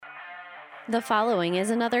The following is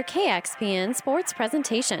another KXPN Sports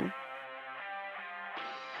presentation.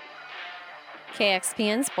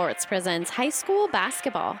 KXPN Sports presents high school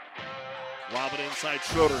basketball. Lob it inside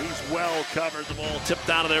Schroeder. He's well covered. The ball tipped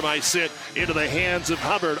out of there by Sid into the hands of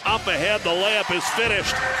Hubbard. Up ahead, the layup is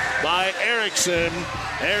finished by Erickson.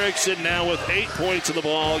 Erickson now with 8 points in the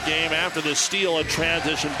ball game after the steal and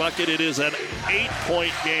transition bucket. It is an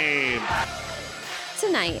 8-point game.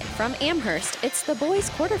 Tonight, from Amherst, it's the boys'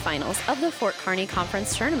 quarterfinals of the Fort Kearney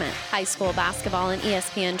Conference Tournament. High school basketball in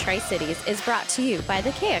ESPN Tri-Cities is brought to you by the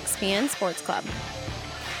KXPN Sports Club.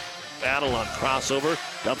 Battle on crossover,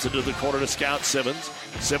 dumps it to the corner to Scout Simmons.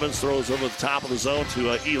 Simmons throws over the top of the zone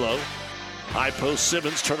to Elo. High post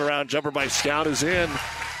Simmons, turnaround jumper by Scout is in.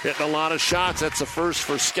 Hitting a lot of shots. That's the first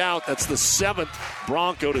for Scout. That's the 7th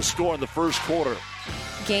Bronco to score in the first quarter.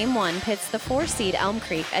 Game 1 pits the 4-seed Elm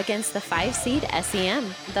Creek against the 5-seed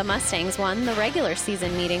SEM. The Mustangs won the regular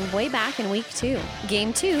season meeting way back in Week 2.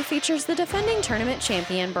 Game 2 features the defending tournament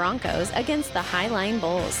champion Broncos against the HiLine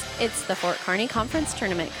Bulls. It's the Fort Kearney Conference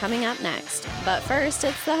Tournament coming up next. But first,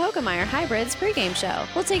 it's the Hoegemeyer Hybrids pregame show.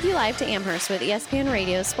 We'll take you live to Amherst with ESPN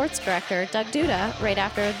Radio Sports Director Doug Duda right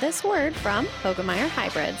after this word from Hoegemeyer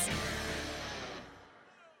Hybrids.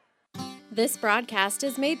 This broadcast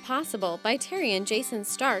is made possible by Terry and Jason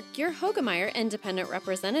Stark, your Hoegemeyer Independent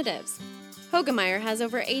Representatives. Hoegemeyer has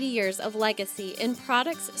over 80 years of legacy in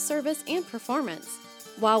products, service, and performance.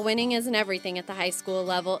 While winning isn't everything at the high school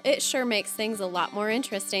level, it sure makes things a lot more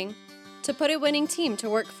interesting. To put a winning team to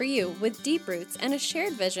work for you with deep roots and a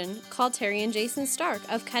shared vision, call Terry and Jason Stark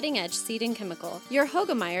of Cutting Edge Seed and Chemical, your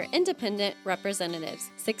Hoegemeyer Independent Representatives,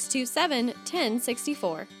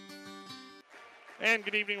 627-1064. And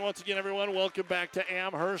good evening once again, everyone. Welcome back to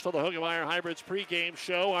Amherst on the Hoegemeyer Hybrids pregame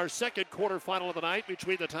show. Our second quarterfinal of the night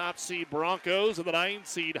between the top seed Broncos and the 9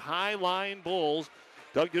 seed HiLine Bulls.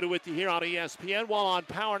 Doug Duda with you here on ESPN. While on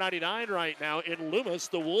Power 99 right now in Loomis,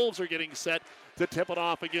 the Wolves are getting set to tip it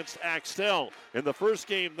off against Axtell. In the first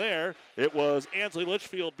game there, it was Ansley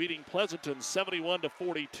Litchfield beating Pleasanton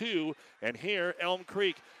 71-42. And here, Elm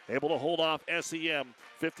Creek able to hold off SEM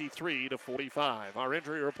 53-45. Our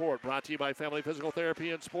injury report brought to you by Family Physical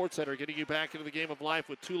Therapy and Sports Center, getting you back into the game of life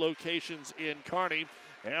with 2 locations in Kearney.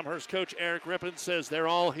 Amherst coach Eric Rippon says they're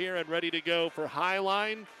all here and ready to go for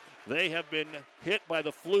HiLine. They have been hit by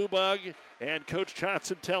the flu bug, and Coach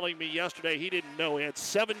Johnson telling me yesterday he didn't know. He had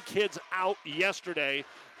 7 kids out yesterday,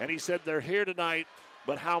 and he said they're here tonight,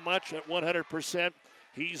 but how much at 100%,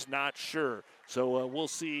 he's not sure. So we'll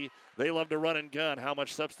see. They love to run and gun, how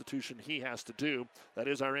much substitution he has to do. That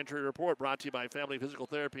is our injury report brought to you by Family Physical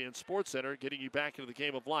Therapy and Sports Center, getting you back into the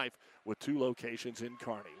game of life with 2 locations in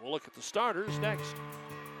Kearney. We'll look at the starters next.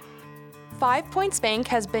 5 Points Bank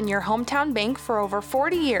has been your hometown bank for over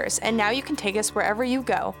 40 years, and now you can take us wherever you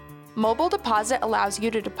go. Mobile Deposit allows you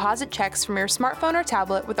to deposit checks from your smartphone or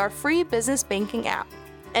tablet with our free business banking app.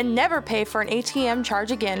 And never pay for an ATM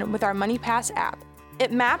charge again with our MoneyPass app.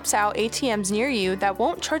 It maps out ATMs near you that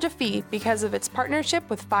won't charge a fee because of its partnership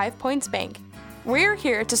with 5 Points Bank. We're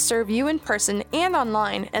here to serve you in person and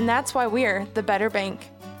online, and that's why we're the better bank.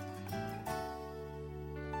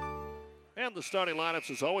 And the starting lineups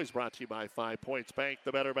is always brought to you by 5 Points Bank,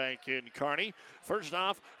 the better bank in Kearney. First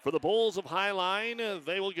off, for the Bulls of HiLine,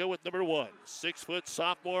 they will go with number 1, 6-foot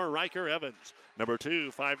sophomore Riker Evans. Number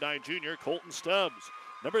 2, 5'9" junior Colton Stubbs.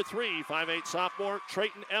 Number 3, 5'8" sophomore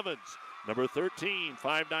Trayton Evans. Number 13,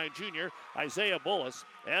 5'9" junior Isaiah Bullis.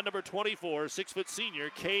 And number 24, 6-foot senior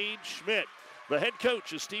Cade Schmidt. The head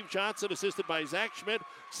coach is Steve Johnson, assisted by Zach Schmidt.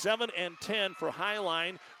 7-10 for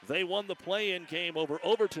HiLine. They won the play-in game over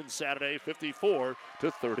Overton Saturday,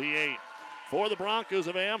 54-38. For the Broncos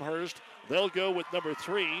of Amherst, they'll go with number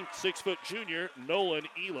 3, 6-foot junior Nolan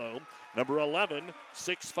Elo. Number 11,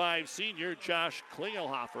 6'5" senior Josh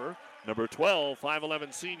Klingelhofer. Number 12,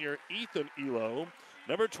 5'11" senior Ethan Elo.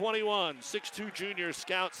 Number 21, 6'2" junior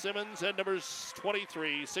Scout Simmons. And number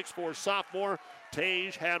 23, 6'4" sophomore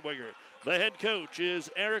Tage Hadwiger. The head coach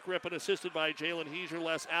is Eric Rippon, assisted by Jalen Heiser,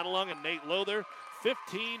 Les Adelung, and Nate Lother.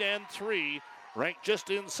 15-3, ranked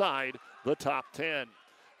just inside the top 10.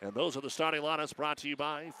 And those are the starting lineups brought to you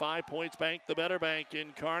by 5 Points Bank, the better bank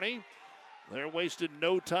in Kearney. They're wasting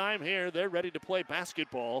no time here. They're ready to play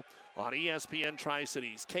basketball on ESPN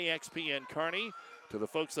Tri-Cities, KXPN Kearney. To the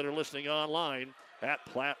folks that are listening online at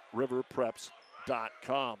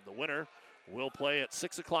PlatteRiverPreps.com. The winner will play at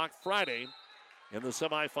 6 o'clock Friday in the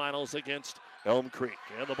semifinals against Elm Creek.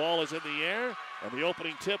 And the ball is in the air, and the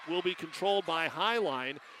opening tip will be controlled by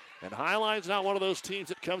HiLine. And HiLine's not one of those teams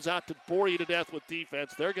that comes out to bore you to death with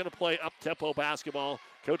defense. They're going to play up-tempo basketball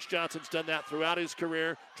Coach Johnson's done that throughout his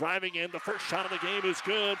career. Driving in, the first shot of the game is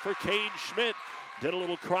good for Cade Schmidt. Did a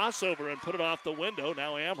little crossover and put it off the window.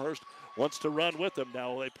 Now Amherst wants to run with them.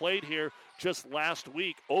 Now they played here just last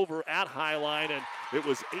week over at HiLine, and it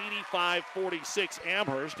was 85-46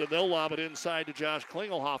 Amherst, and they'll lob it inside to Josh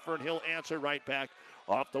Klingelhofer, and he'll answer right back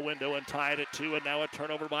off the window and tie it at 2, and now a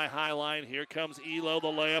turnover by HiLine. Here comes Elo. The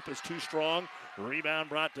layup is too strong. Rebound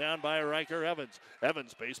brought down by Riker Evans.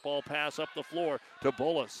 Evans, baseball pass up the floor to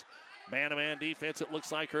Bullis. Man-to-man defense, it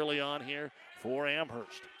looks like early on here for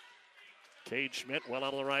Amherst. Cade Schmidt well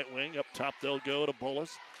out of the right wing. Up top they'll go to Bullis.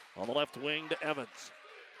 On the left wing to Evans.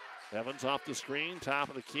 Evans off the screen, top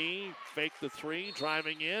of the key. Fake the three,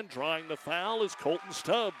 driving in. Drawing the foul is Colton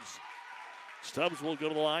Stubbs. Stubbs will go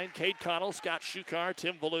to the line. Cade Connell, Scott Shukar,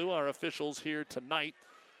 Tim Valou, our officials here tonight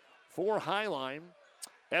for HiLine.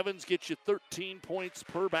 Evans gets you 13 points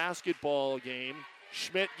per basketball game.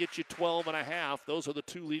 Schmidt gets you 12 and a half. Those are the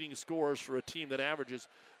two leading scorers for a team that averages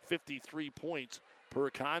 53 points per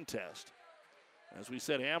contest. As we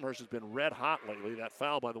said, Amherst has been red hot lately. That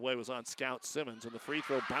foul, by the way, was on Scout Simmons, and the free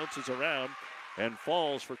throw bounces around and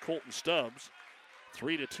falls for Colton Stubbs.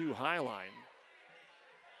 3-2 HiLine.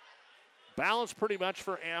 Balance pretty much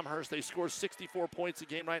for Amherst. They score 64 points a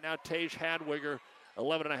game right now. Tage Hadwiger,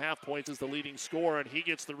 11.5 points, is the leading scorer, and he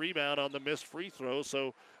gets the rebound on the missed free throw,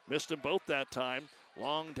 so missed them both that time.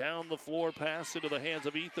 Long down the floor pass into the hands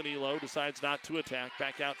of Ethan Elo. Decides not to attack.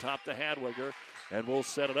 Back out top to Hadwiger, and we'll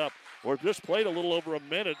set it up. We're just played a little over a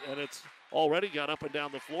minute, and it's already got up and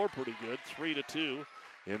down the floor pretty good. 3-2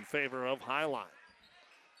 in favor of HiLine.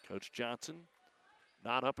 Coach Johnson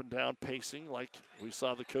not up and down pacing like we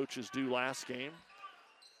saw the coaches do last game.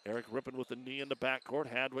 Eric Rippon with the knee in the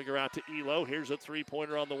backcourt. Hadwiger out to Elo. Here's a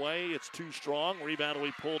three-pointer on the way. It's too strong. Rebound will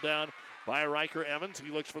be pulled down by Riker Evans. He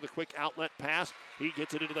looks for the quick outlet pass. He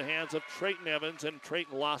gets it into the hands of Trayton Evans, and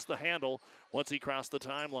Trayton lost the handle once he crossed the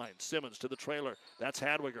timeline. Simmons to the trailer. That's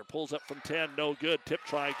Hadwiger. Pulls up from 10. No good. Tip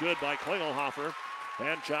try good by Klingelhofer.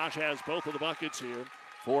 And Josh has both of the buckets here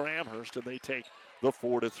for Amherst, and they take the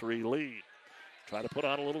 4-3 lead. Try to put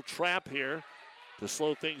on a little trap here to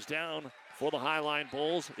slow things down for the HiLine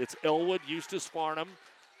Bulls. It's Elwood, Eustace Farnham.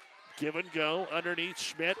 Give and go underneath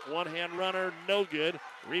Schmidt. One-hand runner, no good.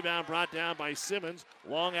 Rebound brought down by Simmons.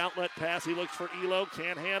 Long outlet pass. He looks for Elo.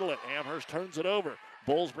 Can't handle it. Amherst turns it over.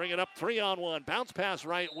 Bulls bring it up 3-on-1. Bounce pass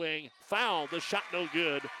right wing. Foul. The shot no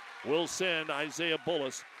good. Will send Isaiah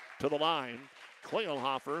Bullis to the line.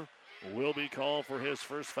 Klingelhofer will be called for his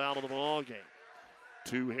first foul of the ball game.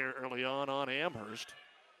 2 here early on Amherst.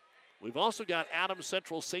 We've also got Adams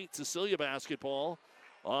Central St. Cecilia basketball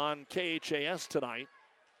on KHAS tonight.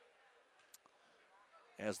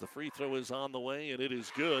 As the free throw is on the way, and it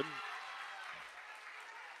is good.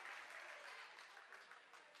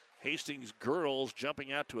 Hastings girls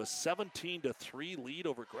jumping out to a 17-3 lead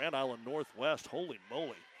over Grand Island Northwest. Holy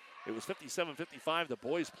moly. It was 57-55. The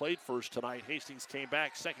boys played first tonight. Hastings came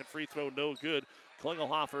back. Second free throw, no good.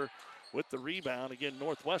 Klingelhofer with the rebound. Again,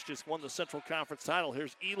 Northwest just won the Central Conference title.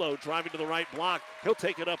 Here's Elo driving to the right block. He'll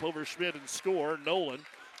take it up over Schmidt and score. Nolan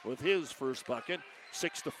with his first bucket.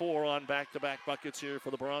 6-4 on back-to-back buckets here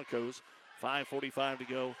for the Broncos. 5:45 to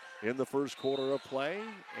go in the first quarter of play.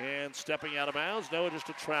 And stepping out of bounds, Noah just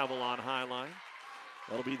a travel on HiLine.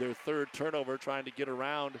 That'll be their third turnover, trying to get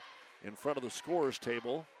around in front of the scorer's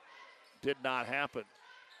table. Did not happen.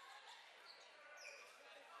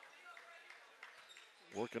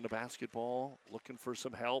 Working the basketball, looking for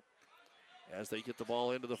some help as they get the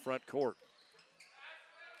ball into the front court.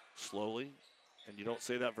 Slowly, and you don't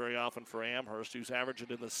say that very often for Amherst, who's averaging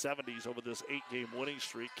in the 70s over this 8-game winning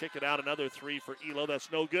streak. Kick it out, another three for Elo.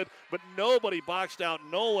 That's no good, but nobody boxed out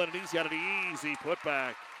Nolan, and he's got an easy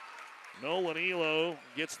putback. Nolan Elo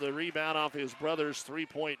gets the rebound off his brother's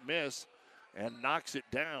three-point miss and knocks it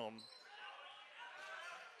down.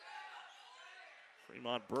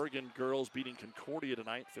 Fremont Bergen girls beating Concordia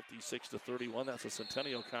tonight, 56-31. That's a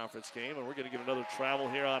Centennial Conference game, and we're going to get another travel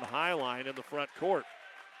here on HiLine in the front court.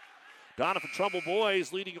 Donovan Trumbull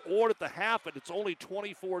boys leading Ord at the half, and it's only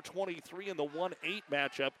 24-23 in the 1-8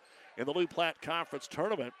 matchup in the Lou Platte Conference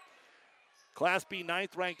Tournament. Class B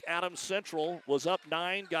 9th-ranked Adams Central was up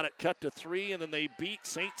 9, got it cut to 3, and then they beat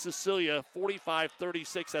St. Cecilia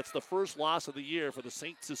 45-36. That's the first loss of the year for the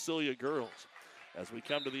St. Cecilia girls. As we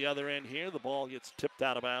come to the other end here, the ball gets tipped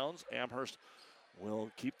out of bounds. Amherst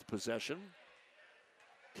will keep the possession.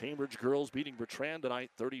 Cambridge girls beating Bertrand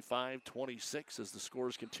tonight 35-26 as the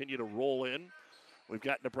scores continue to roll in. We've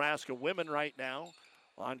got Nebraska women right now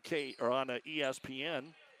on ESPN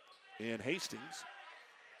in Hastings.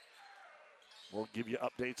 We'll give you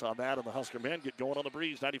updates on that, and the Husker men get going on the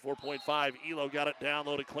breeze. 94.5. Elo got it down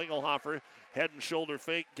low to Klingelhofer. Head and shoulder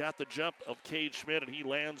fake. Got the jump of Cade Schmidt, and he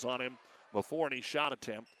lands on him before any shot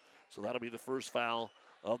attempt. So that'll be the first foul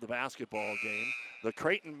of the basketball game. The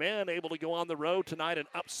Creighton men able to go on the road tonight and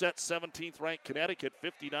upset 17th ranked Connecticut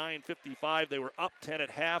 59-55. They were up 10 at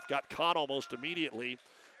half, got caught almost immediately,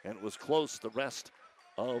 and it was close the rest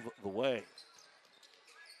of the way.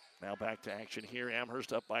 Now back to action here.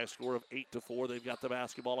 Amherst up by a score of 8-4. They've got the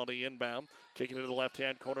basketball on the inbound. Kicking it to the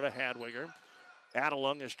left-hand corner to Hadwiger.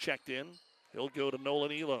 Adelung is checked in. He'll go to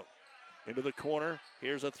Nolan Elo. Into the corner.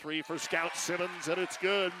 Here's a three for Scout Simmons, and it's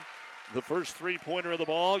good. The first three-pointer of the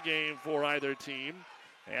ball game for either team.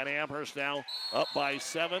 And Amherst now up by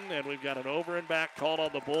 7, and we've got an over and back called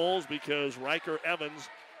on the Bulls because Riker Evans,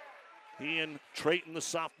 he and Trayton, the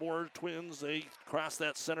sophomore twins, they crossed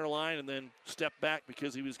that center line and then stepped back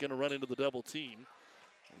because he was going to run into the double team.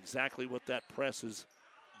 Exactly what that press is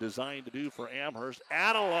designed to do for Amherst.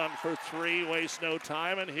 Adelung for 3, wastes no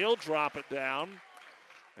time, and he'll drop it down.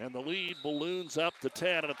 And the lead balloons up to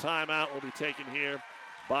 10, and a timeout will be taken here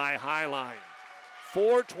by HiLine.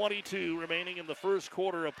 4:22 remaining in the first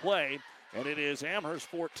quarter of play, and it is Amherst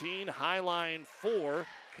 14, HiLine 4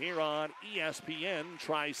 here on ESPN,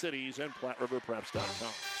 Tri-Cities, and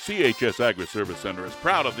PlatteRiverPreps.com. CHS Agri-Service Center is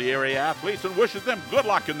proud of the area athletes and wishes them good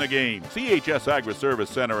luck in the game. CHS Agri-Service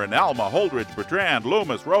Center in Alma, Holdridge, Bertrand,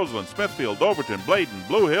 Loomis, Roseland, Smithfield, Overton, Bladen,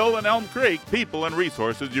 Blue Hill, and Elm Creek. People and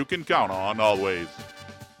resources you can count on always.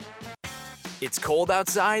 It's cold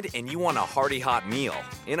outside and you want a hearty hot meal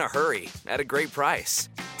in a hurry at a great price.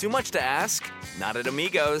 Too much to ask? Not at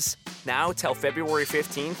Amigos. Now till February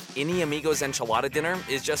 15th, any Amigos enchilada dinner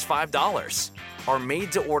is just $5. Our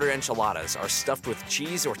made-to-order enchiladas are stuffed with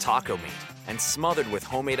cheese or taco meat and smothered with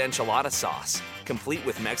homemade enchilada sauce. Complete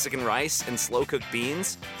with Mexican rice and slow-cooked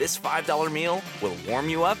beans, this $5 meal will warm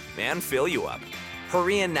you up and fill you up.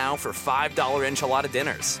 Hurry in now for $5 enchilada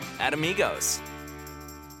dinners at Amigos.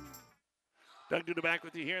 Doug Duda back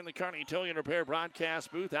with you here in the Kearney Towing Repair broadcast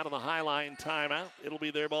booth out of the HiLine timeout. It'll be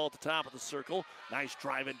their ball at the top of the circle. Nice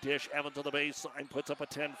drive and dish. Evans on the baseline puts up a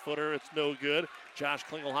 10-footer. It's no good. Josh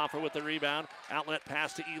Klingelhofer with the rebound. Outlet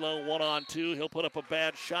pass to Elo, 1-on-2. He'll put up a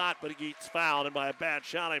bad shot, but he gets fouled. And by a bad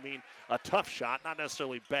shot, I mean a tough shot. Not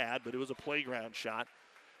necessarily bad, but it was a playground shot.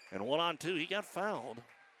 And 1-on-2, he got fouled.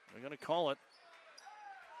 They're going to call it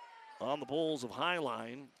on the Bulls of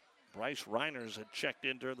HiLine. Bryce Reiners had checked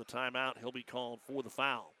in during the timeout. He'll be called for the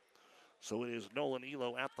foul. So it is Nolan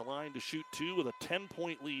Elo at the line to shoot 2 with a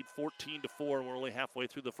 10-point lead, 14-4. We're only halfway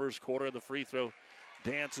through the first quarter. The free throw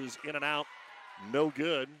dances in and out. No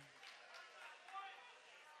good.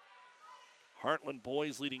 Heartland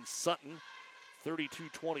boys leading Sutton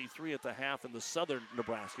 32-23 at the half in the Southern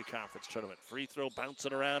Nebraska Conference Tournament. Free throw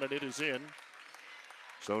bouncing around, and it is in.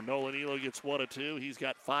 So Nolan Elo gets 1 of 2. He's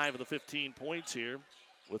got 5 of the 15 points here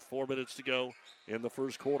with 4 minutes to go in the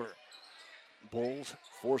first quarter. Bulls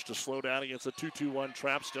forced to slow down against a 2-2-1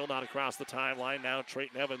 trap, still not across the timeline. Now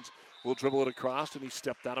Trayton Evans will dribble it across, and he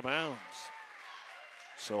stepped out of bounds.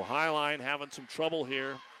 So HiLine having some trouble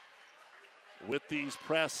here with these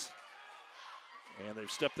press, and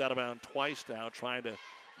they've stepped out of bounds twice now, trying to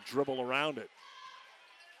dribble around it.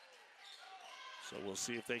 So we'll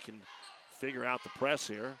see if they can figure out the press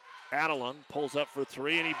here. Adelung pulls up for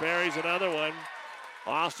 3, and he buries another one.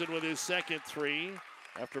 Austin with his second 3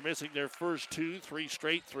 after missing their first 2, 3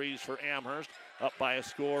 straight threes for Amherst, up by a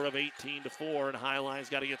score of 18-4, and HiLine's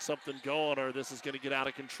got to get something going or this is going to get out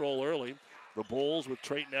of control early. The Bulls with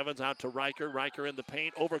Trayton Evans out to Riker. Riker in the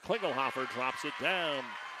paint over Klingelhofer, drops it down.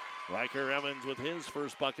 Riker Evans with his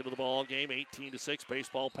first bucket of the ball game, 18-6.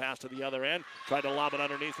 Baseball pass to the other end. Tried to lob it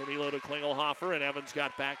underneath from Elo to Klingelhofer, and Evans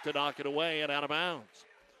got back to knock it away and out of bounds.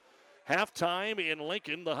 Halftime in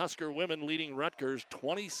Lincoln, the Husker women leading Rutgers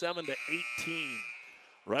 27-18.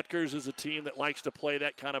 Rutgers is a team that likes to play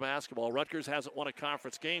that kind of basketball. Rutgers hasn't won a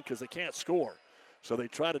conference game because they can't score. So they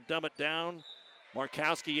try to dumb it down.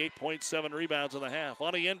 Markowski, 8.7 rebounds in the half.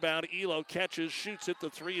 On the inbound, Elo catches, shoots it. The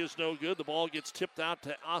 3 is no good. The ball gets tipped out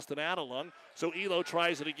to Austin Adelung. So Elo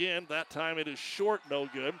tries it again. That time it is short, no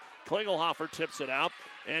good. Klingelhofer tips it out.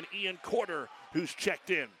 And Ian Corder, who's checked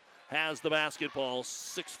in, has the basketball,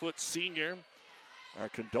 6-foot senior. Our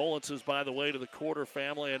condolences, by the way, to the Corder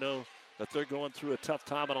family. I know that they're going through a tough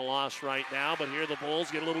time and a loss right now, but here the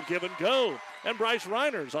Bulls get a little give and go. And Bryce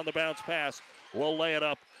Reiners on the bounce pass will lay it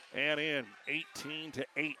up and in. 18-8,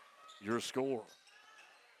 your score.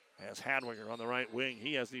 As Hadwiger on the right wing,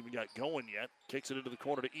 he hasn't even got going yet. Kicks it into the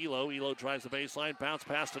corner to Elo. Elo drives the baseline, bounce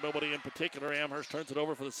pass to nobody in particular. Amherst turns it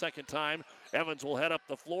over for the second time. Evans will head up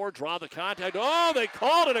the floor, draw the contact. Oh, they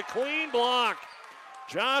called it a clean block.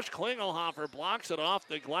 Josh Klingelhofer blocks it off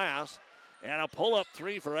the glass. And a pull-up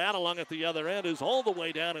three for Adelung at the other end is all the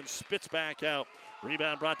way down and spits back out.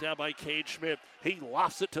 Rebound brought down by Cade Schmidt. He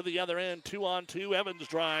lofts it to the other end. 2-on-2. Evans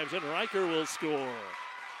drives, and Riker will score.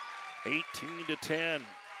 18-10.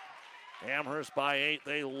 Amherst by 8.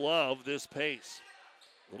 They love this pace.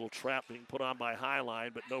 Little trap being put on by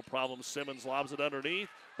HiLine, but no problem. Simmons lobs it underneath.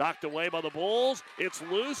 Knocked away by the Bulls. It's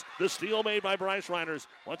loose. The steal made by Bryce Reiners.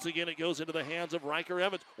 Once again, it goes into the hands of Riker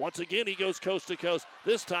Evans. Once again, he goes coast to coast.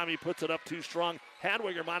 This time he puts it up too strong.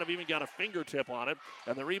 Hadwiger might have even got a fingertip on it,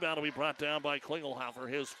 and the rebound will be brought down by Klingelhofer,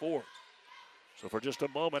 his fourth. So for just a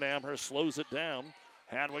moment, Amherst slows it down.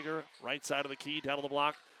 Hadwiger, right side of the key, down to the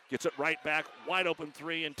block. Gets it right back, wide open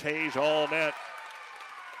three, and Tage all net.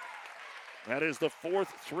 That is the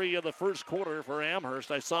fourth three of the first quarter for Amherst.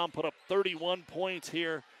 I saw him put up 31 points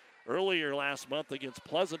here earlier last month against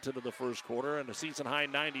Pleasanton in the first quarter, and a season-high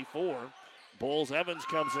 94. Bulls Evans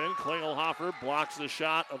comes in. Klingelhofer blocks the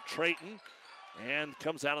shot of Trayton and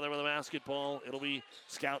comes out of there with a basketball. It'll be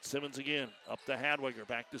Scout Simmons again. Up to Hadwiger,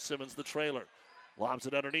 back to Simmons, the trailer. Lobs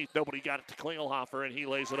it underneath. Nobody got it to Klingelhofer, and he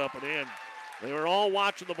lays it up and in. They were all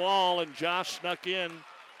watching the ball, and Josh snuck in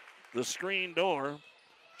the screen door.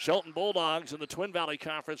 Shelton Bulldogs in the Twin Valley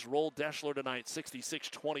Conference rolled Deschler tonight,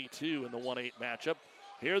 66-22 in the 1-8 matchup.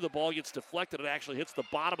 Here the ball gets deflected. It actually hits the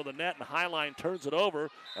bottom of the net, and HiLine turns it over.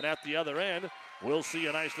 And at the other end, we'll see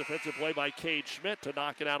a nice defensive play by Cade Schmidt to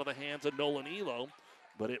knock it out of the hands of Nolan Elo.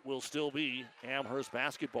 But it will still be Amherst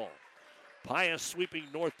basketball. Pius sweeping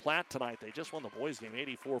North Platte tonight. They just won the boys game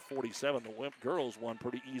 84-47. The Wimp girls won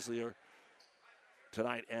pretty easily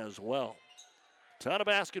tonight as well. Ton of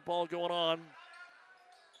basketball going on.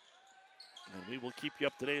 And we will keep you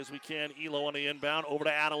up to date as we can. Elo on the inbound. Over to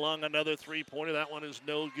Adelung. Another three-pointer. That one is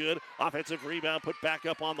no good. Offensive rebound put back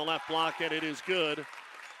up on the left block, and it is good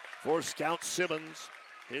for Scout Simmons.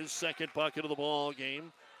 His second bucket of the ball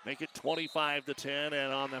game. Make it 25-10,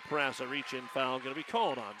 and on the press, a reach-in foul going to be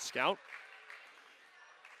called on Scout.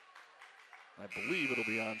 I believe it'll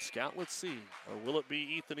be on Scout. Let's see. Or will it be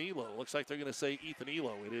Ethan Elo? Looks like they're going to say Ethan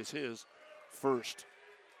Elo. It is his first.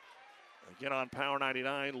 Again on Power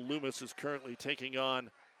 99, Loomis is currently taking on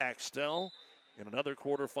Axtell in another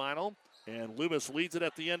quarterfinal. And Loomis leads it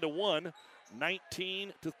at the end of one,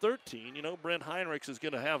 19-13. You know, Brent Heinrichs is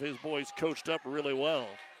going to have his boys coached up really well.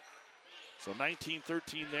 So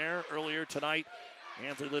 19-13 there. Earlier tonight,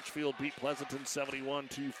 Anthony Litchfield beat Pleasanton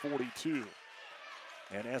 71-42.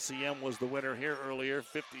 And SEM was the winner here earlier,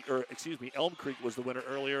 Elm Creek was the winner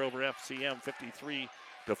earlier over FCM,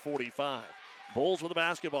 53-45. Bulls with the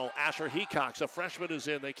basketball. Asher Hecox, a freshman, is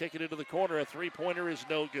in. They kick it into the corner. A three-pointer is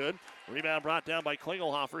no good. Rebound brought down by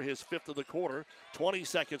Klingelhofer, his fifth of the quarter. 20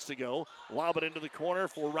 seconds to go. Lob it into the corner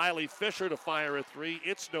for Riley Fisher to fire a three.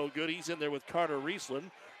 It's no good. He's in there with Carter Riesland.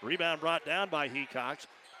 Rebound brought down by Hecox.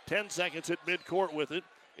 10 seconds at midcourt with it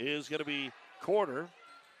is going to be Corder.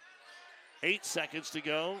 8 seconds to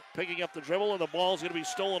go. Picking up the dribble, and the ball's going to be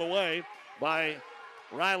stolen away by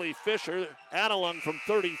Riley Fisher. Adelung from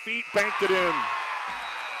 30 feet banked it in.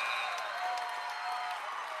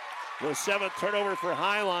 The seventh turnover for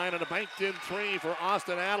HiLine, and a banked-in three for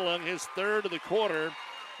Austin Adelung, his third of the quarter.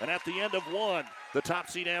 And at the end of one, the top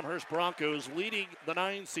seed Amherst Broncos leading the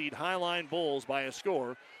 9 seed HiLine Bulls by a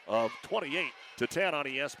score of 28-10 on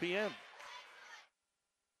ESPN.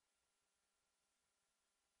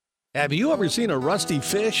 Have you ever seen a rusty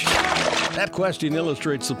fish? That question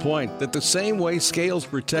illustrates the point that the same way scales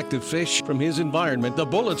protect a fish from his environment, the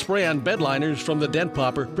bullet spray on bed liners from the Dent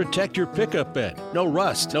Popper protect your pickup bed. No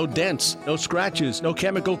rust, no dents, no scratches, no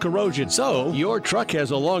chemical corrosion. So your truck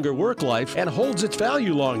has a longer work life and holds its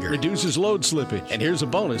value longer, reduces load slippage. And here's a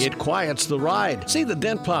bonus, it quiets the ride. See the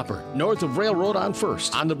Dent Popper north of Railroad on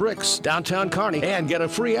First, on the Bricks, downtown Kearney, and get a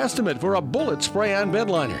free estimate for a bullet spray on bed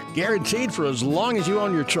liner. Guaranteed for as long as you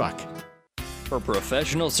own your truck. For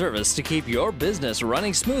professional service to keep your business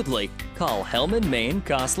running smoothly, call Hellman, Maine,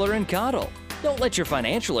 Kostler & Cottle. Don't let your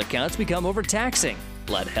financial accounts become overtaxing.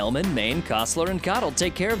 Let Hellman, Maine, Kostler & Cottle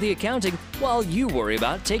take care of the accounting while you worry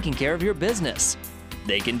about taking care of your business.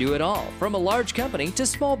 They can do it all, from a large company to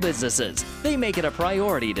small businesses. They make it a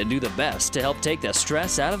priority to do the best to help take the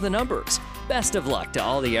stress out of the numbers. Best of luck to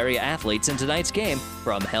all the area athletes in tonight's game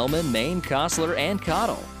from Hellman, Maine, Kostler &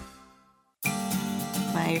 Cottle.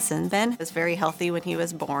 My son Ben was very healthy when he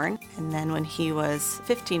was born, and then when he was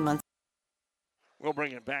 15 months. We'll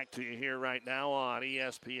bring it back to you here right now on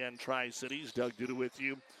ESPN Tri-Cities. Doug Duda with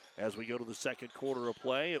you as we go to the second quarter of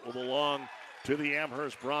play. It will belong to the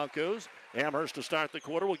Amherst Broncos. Amherst to start the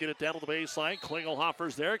quarter will get it down to the baseline.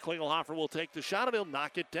 Klingelhofer's there. Klingelhofer will take the shot and he'll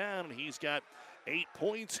knock it down. And he's got 8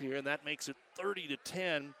 points here, and that makes it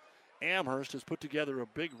 30-10. Amherst has put together a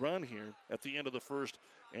big run here at the end of the first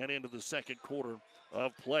and into the second quarter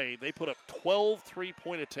of play. They put up 12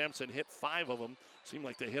 3-point attempts and hit 5 of them. Seemed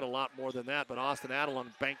like they hit a lot more than that, but Austin Adelung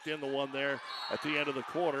banked in the one there at the end of the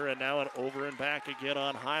quarter, and now an over and back again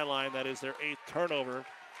on HiLine. That is their 8th turnover.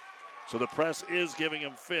 So the press is giving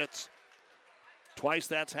them fits. Twice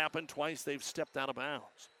that's happened. Twice they've stepped out of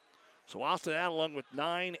bounds. So Austin Adelung with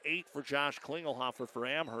 9, 8 for Josh Klingelhofer for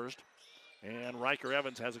Amherst. And Riker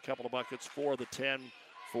Evans has a couple of buckets for the 10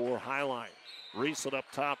 for HiLine. Riesland up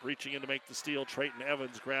top, reaching in to make the steal. Trayton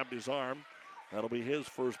Evans grabbed his arm. That'll be his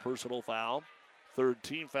first personal foul. 3rd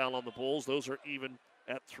team foul on the Bulls. Those are even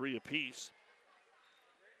at 3 apiece.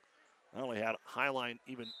 Not only had HiLine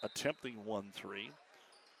even attempting 1-3.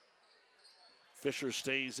 Fisher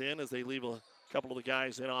stays in as they leave a couple of the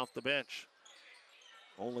guys in off the bench.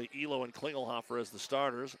 Only Elo and Klingelhofer as the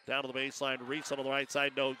starters. Down to the baseline, Riesland on the right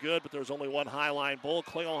side, no good, but there's only one HiLine Bull.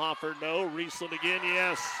 Klingelhofer, no. Riesland again,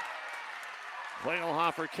 yes.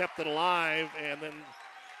 Klingelhofer kept it alive, and then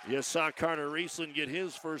you saw Carter Riesland get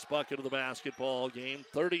his first bucket of the basketball game.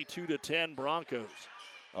 32-10 Broncos.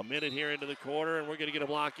 A minute here into the quarter, and we're going to get a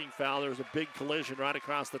blocking foul. There's a big collision right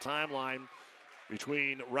across the timeline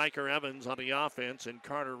between Riker Evans on the offense and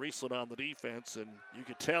Carter Riesland on the defense, and you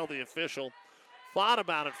could tell the official thought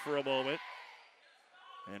about it for a moment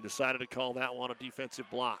and decided to call that one a defensive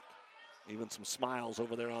block. Even some smiles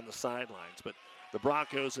over there on the sidelines. But the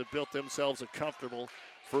Broncos have built themselves a comfortable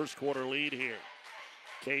first quarter lead here.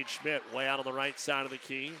 Cade Schmidt way out on the right side of the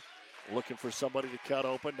key, looking for somebody to cut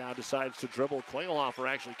open. Now decides to dribble. Klingelhofer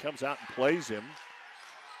actually comes out and plays him.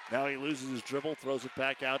 Now he loses his dribble, throws it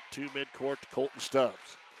back out to midcourt to Colton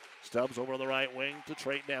Stubbs. Stubbs over on the right wing to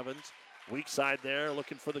Trayton Evans. Weak side there,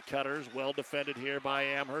 looking for the cutters. Well defended here by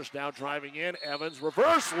Amherst. Now driving in. Evans,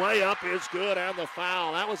 reverse layup is good, and the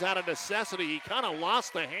foul. That was out of necessity. He kind of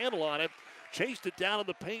lost the handle on it, chased it down in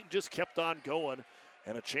the paint, just kept on going.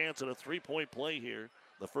 And a chance at a 3-point play here.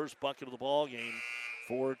 The first bucket of the ball game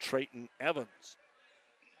for Trayton Evans.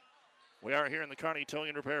 We are here in the Kearney Towing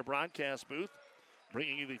and Repair broadcast booth,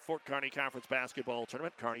 bringing you the Fort Kearney Conference Basketball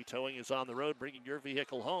Tournament. Kearney Towing is on the road, bringing your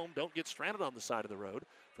vehicle home. Don't get stranded on the side of the road.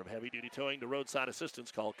 From heavy-duty towing to roadside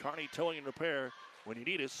assistance, call Kearney Towing and Repair. When you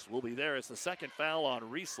need us, we'll be there. It's the second foul on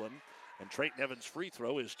Riesland, and Trayton Evans' free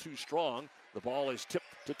throw is too strong. The ball is tipped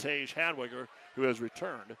to Tage Hadwiger, who has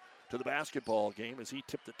returned to the basketball game as he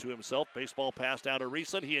tipped it to himself. Baseball passed out to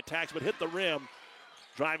Riesland. He attacks but hit the rim.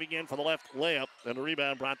 Driving in for the left layup, and the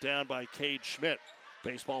rebound brought down by Cade Schmidt.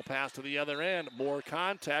 Baseball pass to the other end. More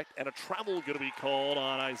contact, and a travel going to be called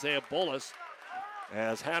on Isaiah Bullis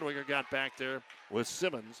as Hadwiger got back there with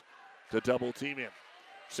Simmons to double team him.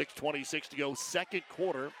 6:26 to go, second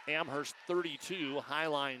quarter. Amherst 32,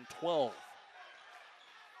 HiLine 12.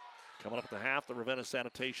 Coming up at the half, the Ravenna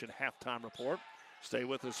Sanitation halftime report. Stay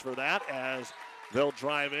with us for that as they'll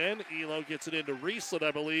drive in. Elo gets it into Riesland,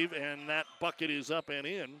 I believe, and that bucket is up and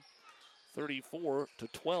in.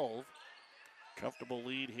 34-12. Comfortable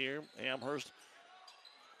lead here. Amherst,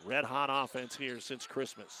 red hot offense here since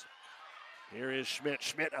Christmas. Here is Schmidt.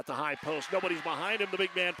 Schmidt at the high post. Nobody's behind him. The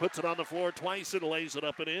big man puts it on the floor twice and lays it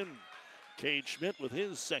up and in. Cade Schmidt with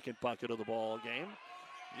his second bucket of the ball game.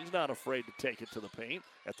 He's not afraid to take it to the paint.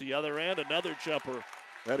 At the other end, another jumper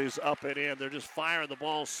that is up and in. They're just firing the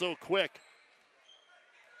ball so quick.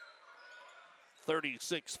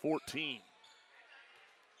 36-14.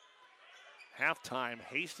 Halftime,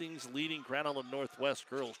 Hastings leading Grand Island Northwest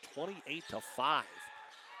girls 28-5.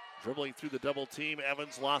 Dribbling through the double team,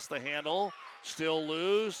 Evans lost the handle, still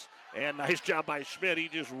loose, and nice job by Schmidt. He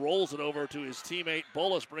just rolls it over to his teammate.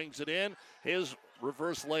 Bullis brings it in. His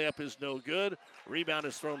reverse layup is no good. Rebound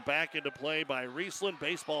is thrown back into play by Riesland.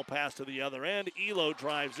 Baseball pass to the other end. Elo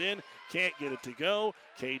drives in, can't get it to go.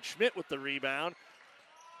 Cade Schmidt with the rebound,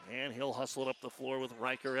 and he'll hustle it up the floor with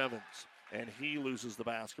Riker Evans. And he loses the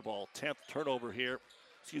basketball. 10th turnover here.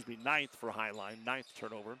 9th for HiLine. 9th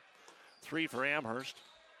turnover. 3 for Amherst.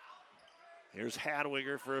 Here's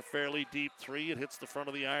Hadwiger for a fairly deep 3. It hits the front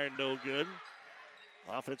of the iron, no good.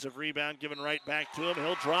 Offensive rebound given right back to him.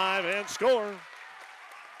 He'll drive and score.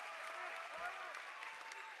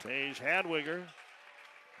 Tage Hadwiger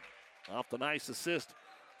off the nice assist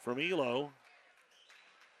from Elo.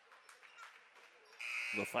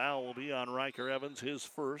 The foul will be on Riker Evans, his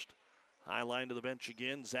first. HiLine to the bench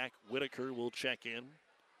again. Zach Whitaker will check in.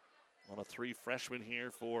 One of 3 freshmen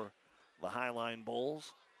here for the HiLine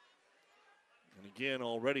Bulls. And again,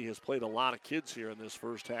 already has played a lot of kids here in this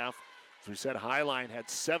first half. As we said, HiLine had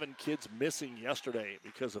 7 kids missing yesterday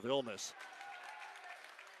because of illness.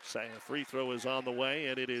 Saying a free throw is on the way,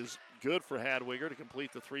 and it is good for Hadwiger to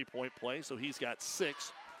complete the three-point play. So he's got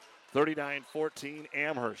 6, 39-14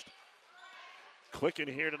 Amherst. Clicking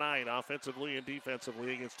here tonight, offensively and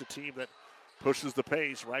defensively, against a team that pushes the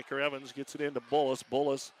pace. Riker Evans gets it into Bullis.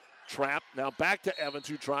 Bullis trapped. Now back to Evans,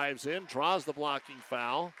 who drives in, draws the blocking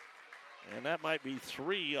foul. And that might be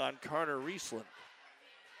 3 on Carter Riesland.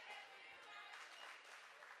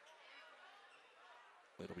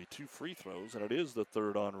 It'll be 2 free throws, and it is the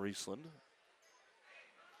 3rd on Riesland.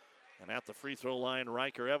 And at the free throw line,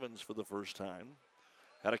 Riker Evans for the first time.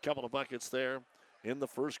 Had a couple of buckets there in the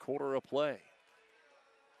first quarter of play.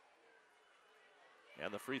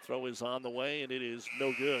 And the free throw is on the way, and it is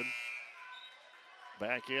no good.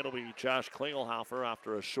 Back in will be Josh Klingelhofer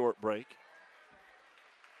after a short break.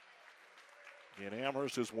 And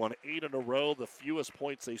Amherst has won 8 in a row. The fewest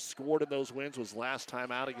points they scored in those wins was last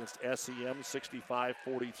time out against SEM,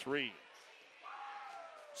 65-43.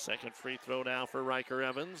 Second free throw now for Riker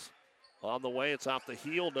Evans. On the way, it's off the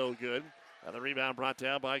heel, no good. And the rebound brought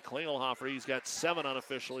down by Klingelhofer. He's got 7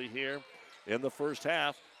 unofficially here in the first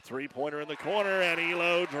half. Three-pointer in the corner, and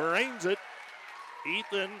Elo drains it.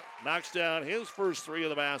 Ethan knocks down his first 3 of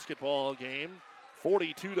the basketball game.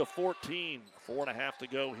 42-14. 4.5 to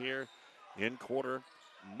go here in quarter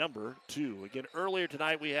number 2. Again, earlier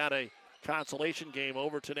tonight we had a consolation game.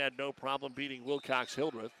 Overton had no problem beating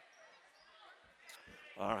Wilcox-Hildreth.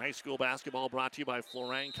 Our high school basketball brought to you by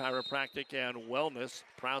Florang Chiropractic and Wellness,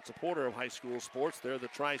 proud supporter of high school sports. They're the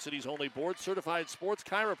Tri-Cities only board-certified sports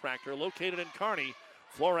chiropractor located in Kearney.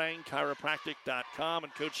 FlorangChiropractic.com,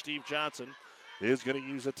 and Coach Steve Johnson is going to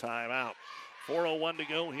use a timeout. 4:01 to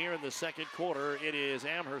go here in the second quarter. It is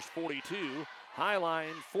Amherst 42,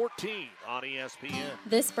 HiLine 14 on ESPN.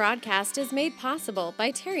 This broadcast is made possible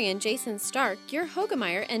by Terry and Jason Stark, your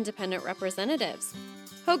Hogemeyer independent representatives.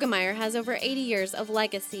 Hogemeyer has over 80 years of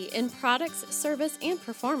legacy in products, service, and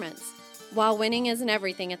performance. While winning isn't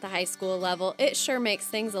everything at the high school level, it sure makes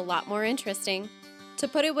things a lot more interesting. To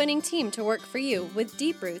put a winning team to work for you with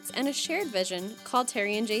deep roots and a shared vision, call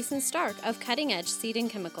Terry and Jason Stark of Cutting Edge Seed and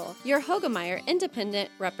Chemical, your Hogemeyer independent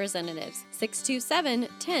representatives,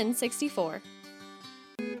 627-1064.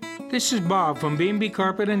 This is Bob from B&B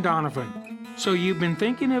Carpet and Donovan. So you've been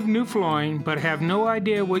thinking of new flooring but have no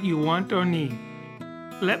idea what you want or need.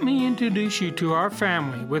 Let me introduce you to our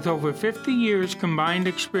family with over 50 years combined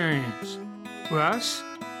experience. Russ,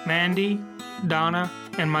 Mandy, Donna,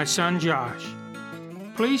 and my son Josh.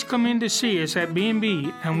 Please come in to see us at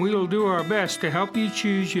B&B and we will do our best to help you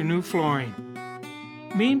choose your new flooring.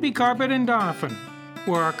 B&B Carpet and Donovan,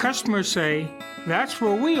 where our customers say, that's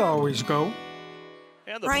where we always go.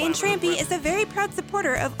 Ryan Trampy is a very proud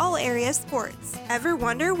supporter of all area sports. Ever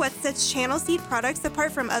wonder what sets Channel Seed products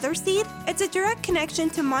apart from other seed? It's a direct connection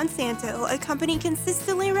to Monsanto, a company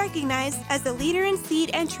consistently recognized as a leader in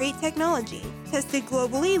seed and trait technology. Tested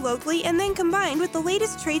globally, locally, and then combined with the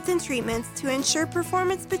latest traits and treatments to ensure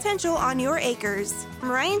performance potential on your acres.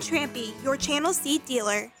 Ryan Trampy, your Channel Seed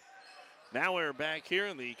dealer. Now we're back here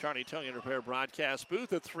in the Kearney Towing and Repair broadcast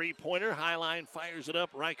booth. A three-pointer. HiLine fires it up.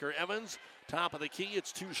 Riker Evans, top of the key.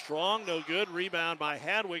 It's too strong. No good. Rebound by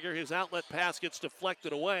Hadwiger. His outlet pass gets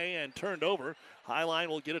deflected away and turned over. HiLine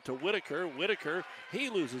will get it to Whitaker. Whitaker, he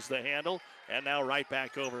loses the handle. And now right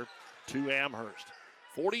back over to Amherst.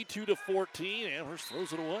 42-14. Amherst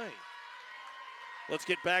throws it away. Let's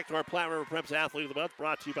get back to our Platte River Preps Athlete of the Month,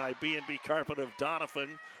 brought to you by B&B Carpet of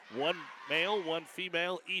Donovan. 1 male, 1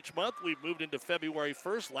 female each month. We've moved into February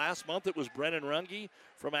 1st. Last month it was Brennan Runge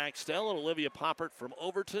from Axtell and Olivia Poppert from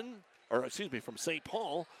from St.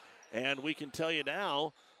 Paul. And we can tell you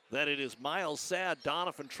now that it is Miles Sad,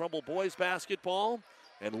 Donovan Trumbull boys basketball,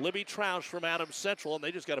 and Libby Troush from Adams Central. And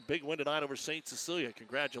they just got a big win tonight over St. Cecilia.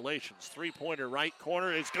 Congratulations. Three-pointer right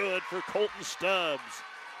corner is good for Colton Stubbs.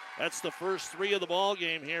 That's the first 3 of the ball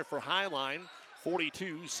game here for HiLine.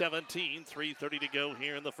 42-17, 3:30 to go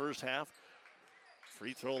here in the first half.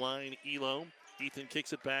 Free throw line, Elo. Ethan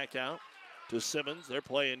kicks it back out to Simmons. They're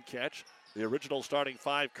playing catch. The original starting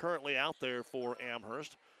 5 currently out there for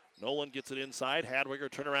Amherst. Nolan gets it inside. Hadwiger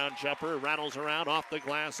turnaround jumper, rattles around off the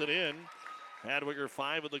glass and in. Hadwiger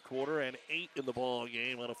 5 in the quarter and 8 in the ball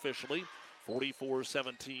game unofficially.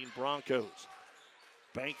 44-17 Broncos.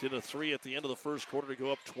 Banked in a 3 at the end of the first quarter to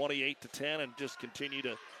go up 28-10 and just continue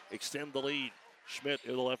to extend the lead. Schmidt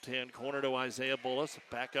in the left-hand corner to Isaiah Bullis.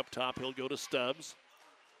 Back up top, he'll go to Stubbs.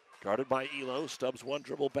 Guarded by Elo. Stubbs 1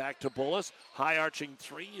 dribble back to Bullis. High arching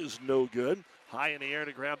 3 is no good. High in the air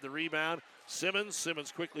to grab the rebound Simmons.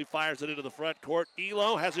 Simmons quickly fires it into the front court.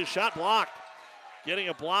 Elo has his shot blocked. Getting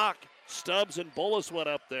a block. Stubbs and Bullis went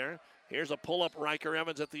up there. Here's a pull-up Riker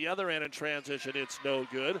Evans at the other end in transition. It's no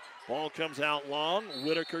good. Ball comes out long.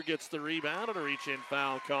 Whitaker gets the rebound and a reach-in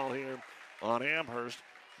foul call here on Amherst.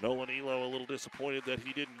 Nolan Elo a little disappointed that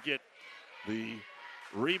he didn't get the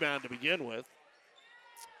rebound to begin with.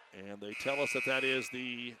 And they tell us that that is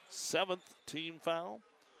the 7th team foul.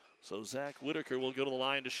 So Zach Whitaker will go to the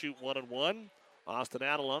line to shoot 1-1. Austin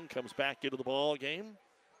Adelung comes back into the ball game.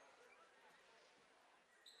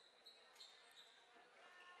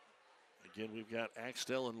 Again, we've got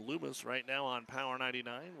Axtell and Loomis right now on Power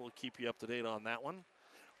 99. We'll keep you up to date on that one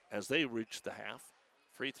as they reach the half.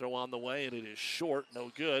 Free throw on the way, and it is short, no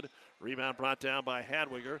good. Rebound brought down by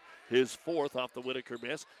Hadwiger. His 4th off the Whitaker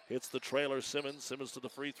miss. Hits the trailer Simmons. Simmons to the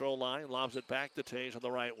free throw line. Lobs it back to Tage on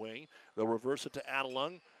the right wing. They'll reverse it to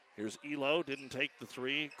Adelung. Here's Elo. Didn't take the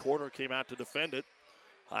 3. Corner came out to defend it.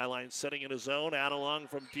 HiLine setting in his zone. Adelung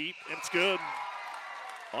from deep. It's good.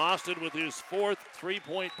 Austin with his 4th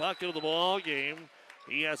three-point bucket of the ball game.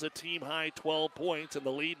 He has a team-high 12 points, and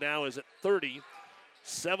the lead now is at 30.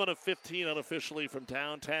 7 of 15 unofficially from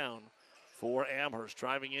downtown for Amherst.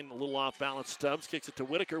 Driving in a little off-balance. Stubbs kicks it to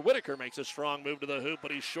Whitaker. Whitaker makes a strong move to the hoop,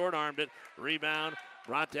 but he short-armed it. Rebound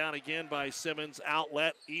brought down again by Simmons.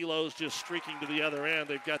 Outlet. Elo's just streaking to the other end.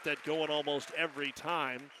 They've got that going almost every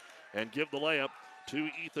time. And give the layup to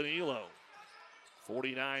Ethan Elo.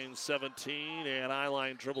 49-17, and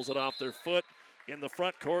HiLine dribbles it off their foot in the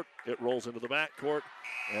front court. It rolls into the back court,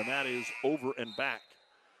 and that is over and back.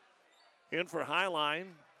 In for HiLine.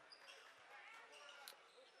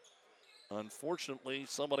 Unfortunately,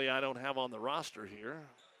 somebody I don't have on the roster here,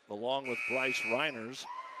 along with Bryce Reiners.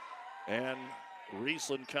 And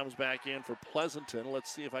Riesland comes back in for Pleasanton.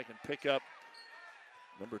 Let's see if I can pick up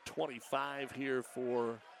number 25 here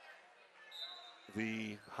for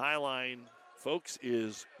the HiLine folks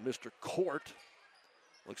is Mr. Court.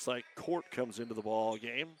 Looks like Court comes into the ball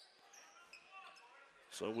game.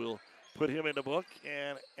 So we'll put him in the book,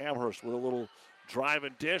 and Amherst with a little drive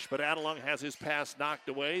and dish, but Adelung has his pass knocked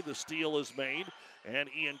away. The steal is made, and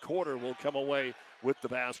Ian Corder will come away with the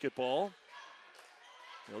basketball.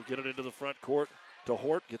 He'll get it into the front court to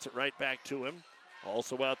Hort, gets it right back to him.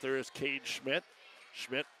 Also out there is Cade Schmidt.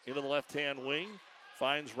 Schmidt into the left-hand wing,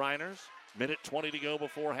 finds Reiners. Minute 20 to go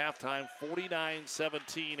before halftime.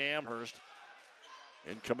 49-17 Amherst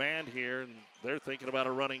in command here, and they're thinking about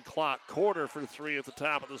a running clock. Corder for 3 at the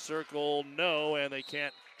top of the circle. No, and they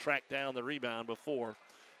can't track down the rebound before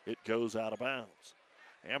it goes out of bounds.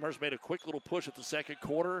 Amherst made a quick little push at the second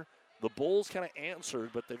quarter. The Bulls kind of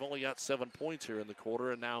answered, but they've only got 7 points here in the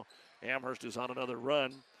quarter, and now Amherst is on another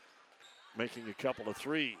run, making a couple of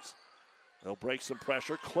threes. They'll break some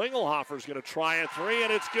pressure. Klingelhofer's going to try a 3,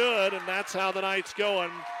 and it's good, and that's how the night's going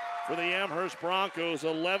for the Amherst Broncos.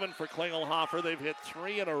 11 for Klingelhofer. They've hit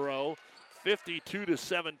 3 in a row,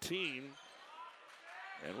 52-17.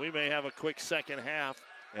 And we may have a quick second half.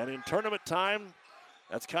 And in tournament time,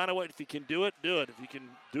 that's kind of what, if you can do it, do it. If you can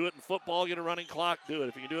do it in football, get a running clock, do it.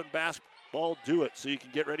 If you can do it in basketball, do it so you can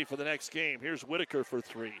get ready for the next game. Here's Whitaker for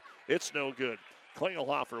 3. It's no good.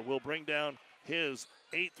 Klingelhofer will bring down his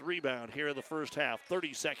 8th rebound here in the first half.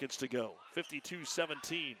 30 seconds to go.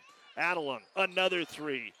 52-17. Adelung, another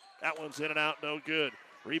 3. That one's in and out, no good.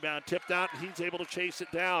 Rebound tipped out, and he's able to chase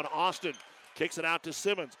it down. Austin kicks it out to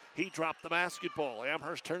Simmons. He dropped the basketball.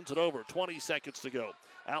 Amherst turns it over. 20 seconds to go.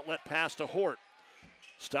 Outlet pass to Hort.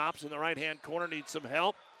 Stops in the right-hand corner, needs some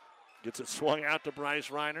help. Gets it swung out to Bryce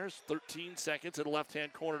Reiners. 13 seconds in the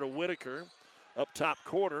left-hand corner to Whitaker. Up top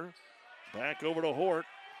corner. Back over to Hort.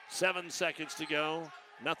 7 seconds to go.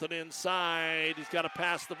 Nothing inside. He's got to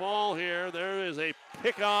pass the ball here. There is a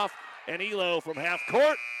pickoff, and Elo from half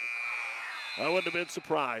court. I wouldn't have been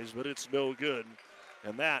surprised, but it's no good.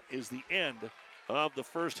 And that is the end of the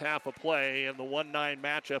first half of play and the 1-9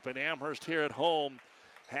 matchup. And Amherst here at home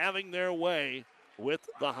having their way with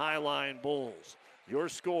the HiLine Bulls. Your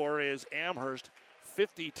score is Amherst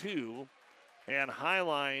 52 and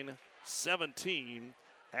HiLine 17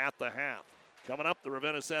 at the half. Coming up, the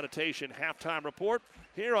Ravenna Sanitation halftime report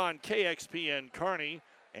here on KXPN Kearney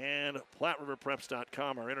and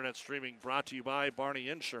PlatteRiverPreps.com. Our internet streaming brought to you by Barney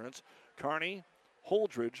Insurance, Kearney,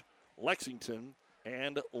 Holdridge, Lexington,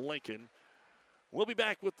 and Lincoln. We'll be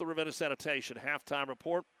back with the Ravenna Sanitation halftime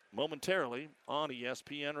report momentarily on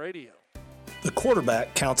ESPN Radio. The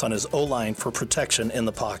quarterback counts on his O-line for protection in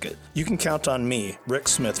the pocket. You can count on me, Rick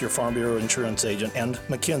Smith, your Farm Bureau insurance agent, and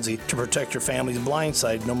McKinsey to protect your family's blind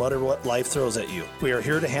side no matter what life throws at you. We are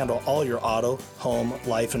here to handle all your auto, home,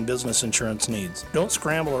 life, and business insurance needs. Don't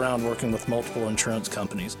scramble around working with multiple insurance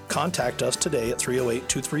companies. Contact us today at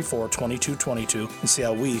 308-234-2222 and see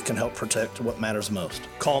how we can help protect what matters most.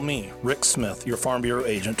 Call me, Rick Smith, your Farm Bureau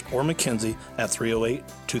agent, or McKinsey at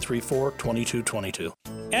 308-234-2222.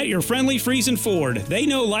 At your friendly Friesen Ford, they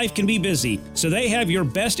know life can be busy, so they have your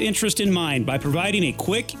best interest in mind by providing a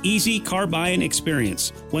quick, easy car buying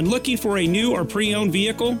experience. When looking for a new or pre-owned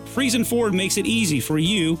vehicle, Friesen Ford makes it easy for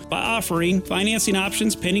you by offering financing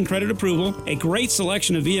options pending credit approval, a great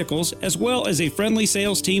selection of vehicles, as well as a friendly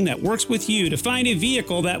sales team that works with you to find a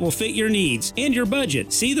vehicle that will fit your needs and your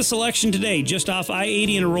budget. See the selection today just off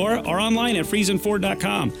I-80 in Aurora or online at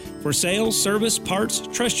FriesenFord.com. For sales, service, parts,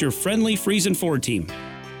 trust your friendly Friesen Ford team.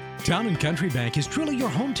 Town & Country Bank is truly your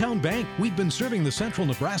hometown bank. We've been serving the central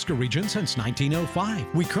Nebraska region since 1905.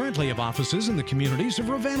 We currently have offices in the communities of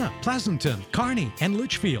Ravenna, Pleasanton, Kearney, and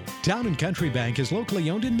Litchfield. Town & Country Bank is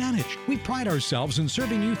locally owned and managed. We pride ourselves in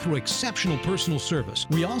serving you through exceptional personal service.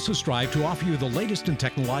 We also strive to offer you the latest in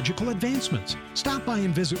technological advancements. Stop by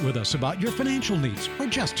and visit with us about your financial needs or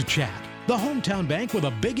just to chat. The hometown bank with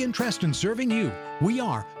a big interest in serving you. We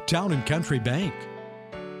are Town & Country Bank.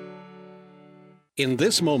 In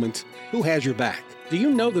this moment, who has your back? Do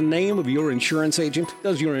you know the name of your insurance agent?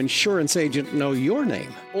 Does your insurance agent know your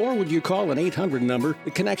name? Or would you call an 800 number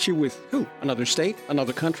that connects you with who? Another state?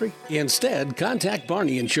 Another country? Instead, contact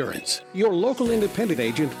Barney Insurance, your local independent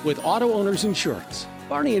agent with auto owner's insurance.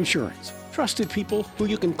 Barney Insurance. Trusted people who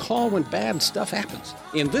you can call when bad stuff happens.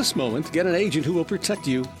 In this moment, get an agent who will protect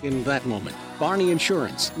you in that moment. Barney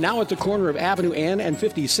Insurance, now at the corner of Avenue N and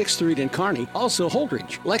 56th Street in Kearney, also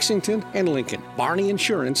Holdridge, Lexington, and Lincoln.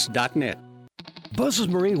 BarneyInsurance.net. Buzz's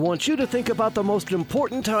Marine wants you to think about the most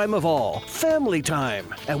important time of all, family time.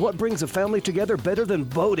 And what brings a family together better than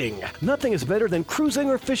boating? Nothing is better than cruising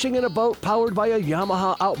or fishing in a boat powered by a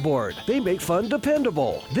Yamaha outboard. They make fun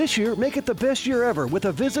dependable. This year, make it the best year ever with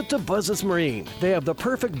a visit to Buzz's Marine. They have the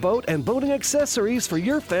perfect boat and boating accessories for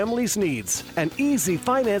your family's needs. And easy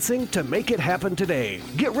financing to make it happen today.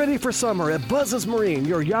 Get ready for summer at Buzz's Marine,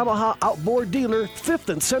 your Yamaha outboard dealer, 5th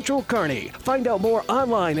and Central Kearney. Find out more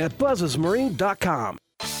online at buzzesmarine.com.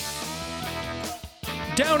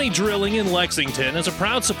 Downey Drilling in Lexington is a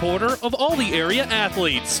proud supporter of all the area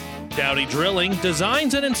athletes. Downey Drilling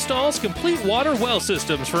designs and installs complete water well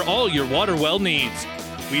systems for all your water well needs.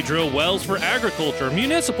 We drill wells for agriculture,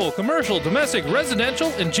 municipal, commercial, domestic, residential,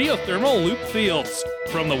 and geothermal loop fields.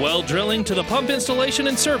 From the well drilling to the pump installation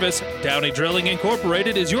and service, Downey Drilling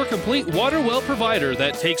Incorporated is your complete water well provider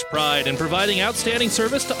that takes pride in providing outstanding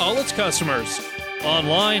service to all its customers.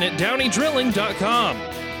 Online at downeydrilling.com.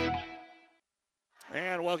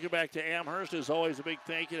 And welcome back to Amherst. As always, a big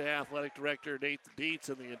thank you to Athletic Director Nathan Dietz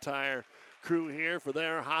and the entire crew here for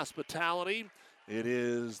their hospitality. It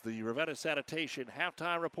is the Ravenna Sanitation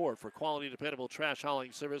halftime report. For quality, dependable trash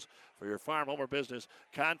hauling service for your farm, home, or business,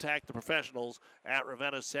 contact the professionals at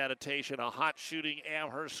Ravenna Sanitation. A hot shooting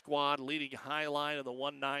Amherst squad leading HiLine in the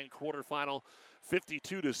 1-9 quarterfinal,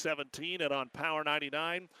 52-17. And on Power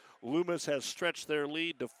 99, Loomis has stretched their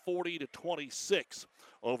lead to 40-26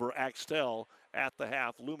 over Axtell at the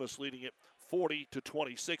half. Loomis leading it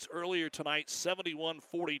 40-26. Earlier tonight,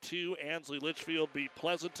 71-42. Ansley Litchfield beat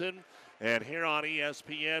Pleasanton. And here on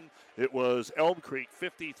ESPN, it was Elm Creek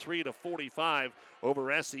 53-45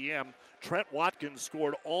 over SEM. Trent Watkins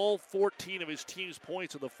scored all 14 of his team's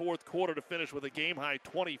points in the fourth quarter to finish with a game-high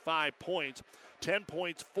 25 points. 10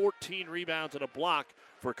 points, 14 rebounds, and a block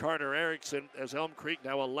for Carter Erickson as Elm Creek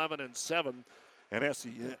now 11-7. And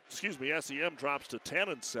SEM drops to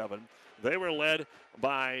 10-7. They were led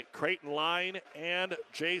by Creighton Line and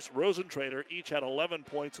Jace Rosentrader. Each had 11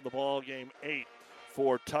 points in the ball game, 8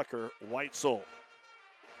 for Tucker Weitzel.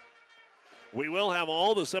 We will have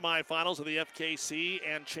all the semifinals of the FKC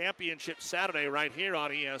and championship Saturday right here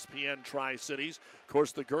on ESPN Tri-Cities. Of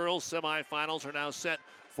course, the girls' semifinals are now set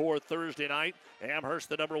for Thursday night. Amherst,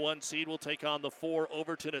 the number 1 seed, will take on the 4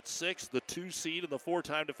 Overton at 6. The 2 seed and the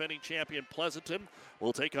 4-time defending champion Pleasanton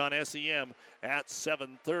will take on SEM at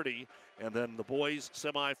 7:30. And then the boys'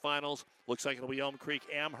 semifinals, looks like it'll be Elm Creek,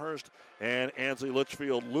 Amherst, and Ansley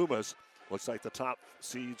Litchfield Loomis. Looks like the top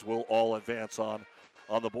seeds will all advance on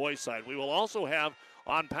the boys' side. We will also have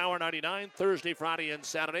on Power 99 Thursday, Friday, and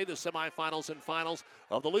Saturday the semifinals and finals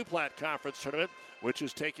of the Lou Platte Conference Tournament, which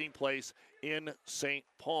is taking place in St.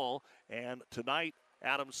 Paul. And tonight,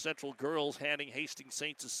 Adams Central girls handing Hastings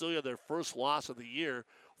St. Cecilia their first loss of the year,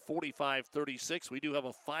 45-36. We do have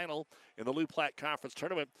a final in the Lou Platte Conference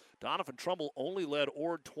Tournament. Donovan Trumbull only led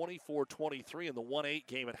Ord 24-23 in the 1-8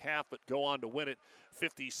 game at half, but go on to win it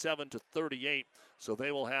 57-38. So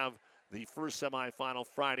they will have the first semifinal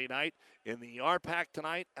Friday night. In the RPAC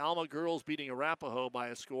tonight, Alma girls beating Arapahoe by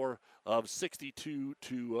a score of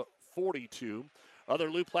 62-42.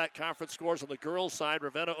 Other Lou Platte Conference scores on the girls' side: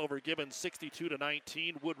 Ravenna over Gibbons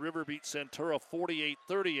 62-19. Wood River beat Centura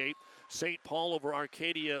 48-38. St. Paul over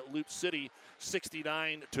Arcadia Loop City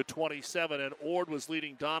 69-27. And Ord was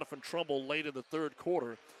leading Donovan Trumbull late in the third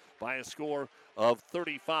quarter by a score of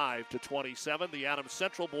 35-27. The Adams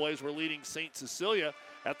Central boys were leading St. Cecilia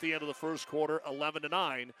at the end of the first quarter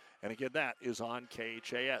 11-9. And again, that is on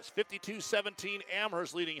KHAS. 52-17,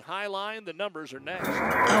 Amherst leading HiLine. The numbers are next. Oh,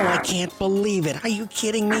 I can't believe it. Are you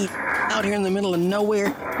kidding me? Out here in the middle of nowhere,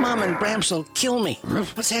 Mom and Bramps will kill me.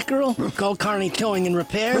 What's that, girl? Call Kearney Towing and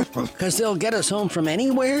Repair? Because they'll get us home from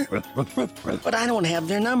anywhere? But I don't have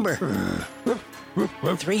their number.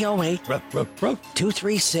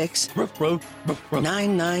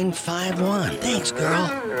 308-236-9951. Thanks, girl.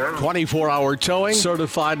 24-hour towing,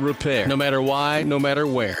 certified repair. No matter why, no matter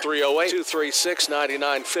where.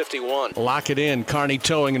 308-236-9951. Lock it in, Kearney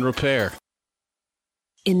Towing and Repair.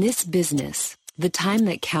 In this business, the time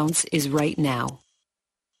that counts is right now.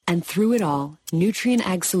 And through it all, Nutrien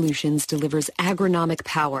Ag Solutions delivers agronomic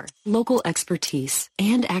power, local expertise,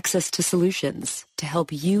 and access to solutions to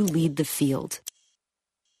help you lead the field.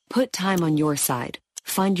 Put time on your side.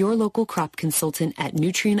 Find your local crop consultant at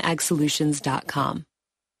nutrienagsolutions.com.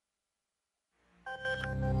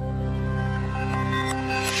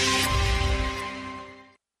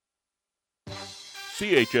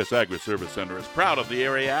 CHS Agri-Service Center is proud of the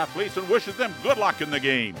area athletes and wishes them good luck in the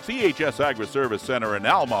game. CHS Agri-Service Center in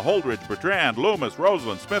Alma, Holdridge, Bertrand, Loomis,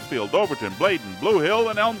 Roseland, Smithfield, Overton, Bladen, Blue Hill,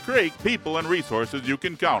 and Elm Creek. People and resources you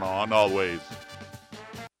can count on always.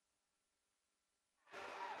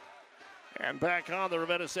 And back on the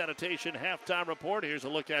Ravenna Sanitation halftime report. Here's a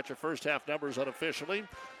look at your first half numbers unofficially.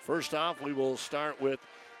 First off, we will start with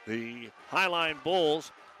the HiLine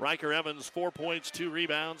Bulls. Riker Evans, 4 points, 2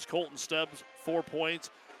 rebounds. Colton Stubbs, 4 points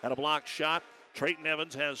and a blocked shot. Trayton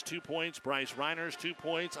Evans has 2 points. Bryce Reiners, 2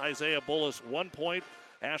 points. Isaiah Bullis, 1 point.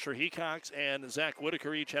 Asher Hecox and Zach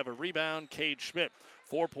Whitaker each have a rebound. Cade Schmidt,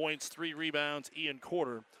 4 points, 3 rebounds. Ian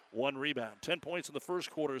Corder, 1 rebound. 10 points in the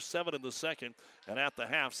first quarter, 7 in the second. And at the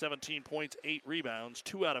half, 17 points, 8 rebounds.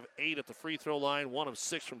 2 out of 8 at the free throw line. 1 of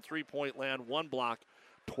 6 from three-point land. 1 block,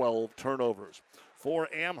 12 turnovers. For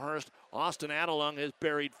Amherst, Austin Adelung has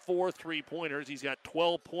buried 4 3-pointers. He's got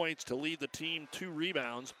 12 points to lead the team, 2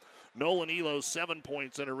 rebounds. Nolan Elo, 7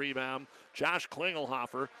 points and a rebound. Josh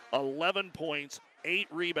Klingelhofer, 11 points, 8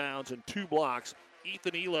 rebounds, and 2 blocks.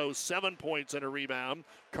 Ethan Elo, 7 points and a rebound.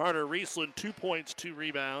 Carter Riesland, 2 points, 2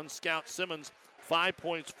 rebounds. Scout Simmons, 5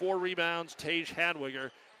 points, 4 rebounds. Tage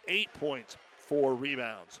Hadwiger, 8 points, 4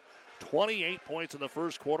 rebounds. 28 points in the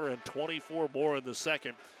first quarter and 24 more in the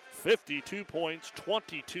second. 52 points,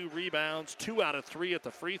 22 rebounds, 2 out of 3 at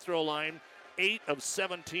the free throw line, 8 of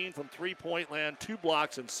 17 from three-point land, 2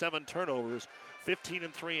 blocks and 7 turnovers.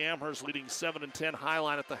 15-3 Amherst leading 7-10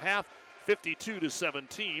 HiLine at the half,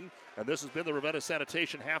 52-17. And this has been the Ravenna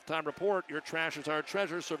Sanitation Halftime Report. Your trash is our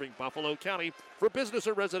treasure, serving Buffalo County for business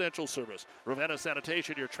or residential service. Ravenna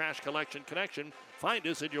Sanitation, your trash collection connection. Find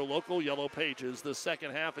us in your local yellow pages. The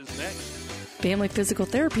second half is next. Family Physical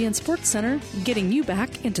Therapy and Sports Center, getting you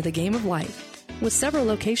back into the game of life. With several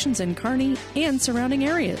locations in Kearney and surrounding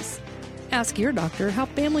areas. Ask your doctor how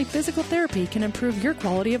Family Physical Therapy can improve your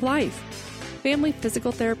quality of life. Family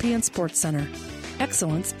Physical Therapy and Sports Center.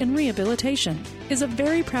 Excellence in Rehabilitation is a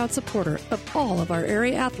very proud supporter of all of our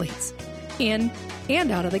area athletes, in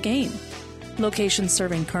and out of the game. Locations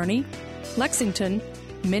serving Kearney, Lexington,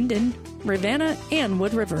 Minden, Ravenna, and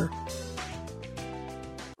Wood River.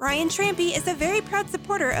 Ryan Trampy is a very proud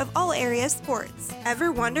supporter of all area sports.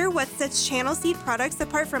 Ever wonder what sets Channel Seed products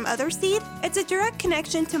apart from other seed? It's a direct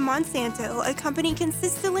connection to Monsanto, a company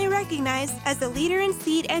consistently recognized as a leader in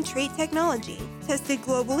seed and trait technology. Tested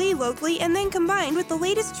globally, locally, and then combined with the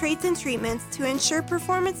latest traits and treatments to ensure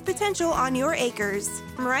performance potential on your acres.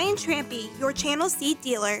 I'm Ryan Trampy, your Channel Seed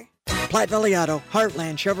dealer. Platte Valley Auto,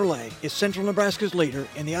 Heartland Chevrolet, is Central Nebraska's leader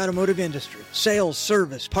in the automotive industry. Sales,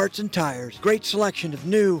 service, parts, and tires. Great selection of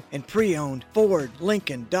new and pre-owned Ford,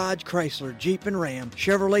 Lincoln, Dodge, Chrysler, Jeep, and Ram,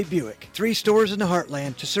 Chevrolet, Buick. 3 stores in the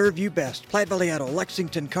Heartland to serve you best. Platte Valley Auto,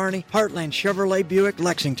 Lexington, Kearney, Heartland Chevrolet, Buick,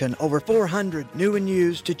 Lexington. Over 400 new and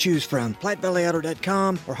used to choose from.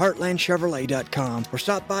 PlatteValleyAuto.com or HeartlandChevrolet.com. Or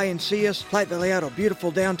stop by and see us. Platte Valley Auto,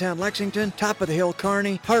 beautiful downtown Lexington, top of the hill,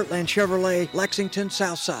 Kearney, Heartland Chevrolet, Lexington,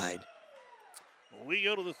 South Side. We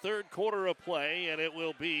go to the third quarter of play, and it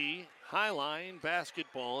will be HiLine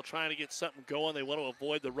basketball trying to get something going. They want to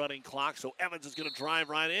avoid the running clock, so Evans is going to drive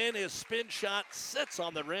right in. His spin shot sits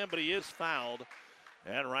on the rim, but he is fouled.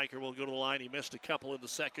 And Riker will go to the line. He missed a couple in the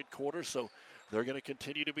second quarter, so they're going to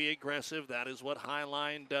continue to be aggressive. That is what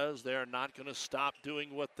HiLine does. They're not going to stop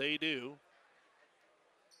doing what they do.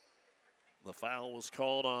 The foul was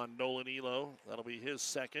called on Nolan Elo. That'll be his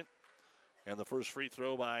second. And the first free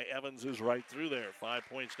throw by Evans is right through there. 5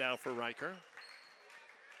 points now for Riker.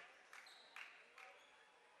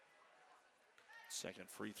 Second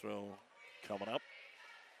free throw coming up.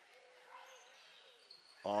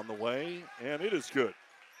 On the way, and it is good.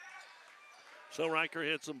 So Riker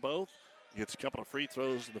hits them both. Gets a couple of free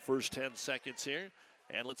throws in the first 10 seconds here.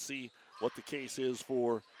 And let's see what the case is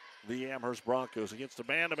for the Amherst Broncos. Against a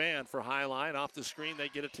man-to-man for HiLine. Off the screen, they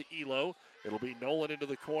get it to Elo. It'll be Nolan into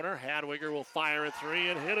the corner. Hadwiger will fire a three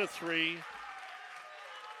and hit a three.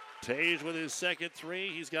 Tage with his second three.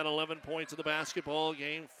 He's got 11 points in the basketball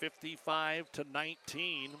game,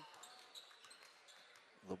 55-19.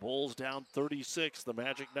 The Bulls down 36. The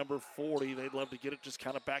Magic number 40. They'd love to get it just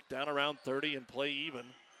kind of back down around 30 and play even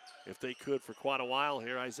if they could for quite a while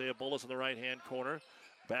here. Isaiah Bullis in the right-hand corner.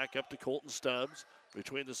 Back up to Colton Stubbs.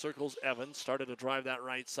 Between the circles, Evans started to drive that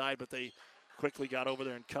right side, but they quickly got over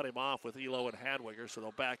there and cut him off with Elo and Hadwiger, so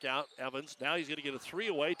they'll back out. Evans, now he's going to get a three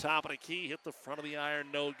away, top of the key, hit the front of the iron,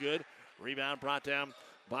 no good. Rebound brought down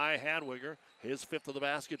by Hadwiger, his fifth of the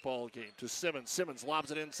basketball game. To Simmons. Simmons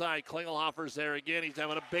lobs it inside. Klingelhofer's there again. He's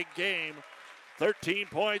having a big game. 13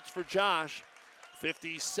 points for Josh.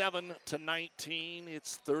 57-19.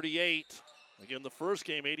 It's 38. Again, the first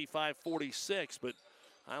game, 85-46, but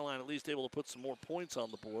HiLine at least able to put some more points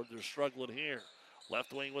on the board. They're struggling here.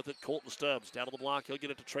 Left wing with it, Colton Stubbs. Down to the block, he'll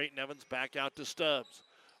get it to Trayton Evans. Back out to Stubbs.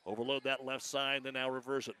 Overload that left side, then now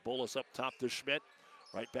reverse it. Bullis up top to Schmidt.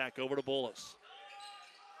 Right back over to Bullis.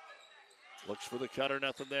 Looks for the cutter,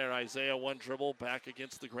 nothing there. Isaiah one dribble, back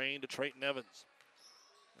against the grain to Trayton Evans.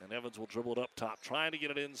 And Evans will dribble it up top, trying to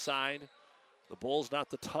get it inside. The Bulls not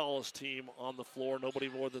the tallest team on the floor, nobody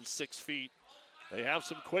more than 6 feet. They have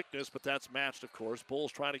some quickness, but that's matched, of course.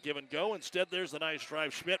 Bulls trying to give and go. Instead, there's the nice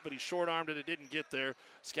drive. Schmidt, but he short-armed it. It didn't get there.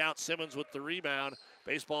 Scout Simmons with the rebound.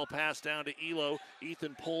 Baseball pass down to Elo.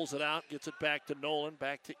 Ethan pulls it out, gets it back to Nolan.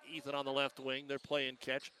 Back to Ethan on the left wing. They're playing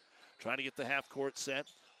catch. Trying to get the half-court set.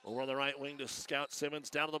 Over on the right wing to Scout Simmons.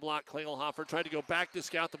 Down to the block, Klingelhofer. Tried to go back to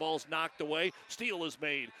Scout. The ball's knocked away. Steal is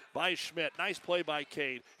made by Schmidt. Nice play by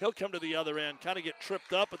Cade. He'll come to the other end. Kind of get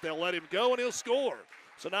tripped up, but they'll let him go, and he'll score.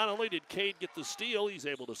 So not only did Cade get the steal, he's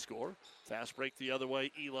able to score. Fast break the other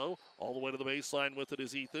way, Elo. All the way to the baseline with it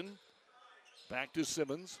is Ethan. Back to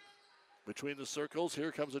Simmons. Between the circles,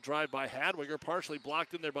 here comes a drive by Hadwiger. Partially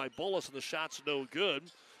blocked in there by Bullis, and the shot's no good.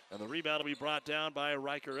 And the rebound will be brought down by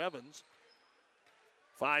Riker Evans.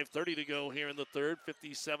 5:30 to go here in the third.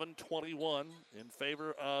 57-21 in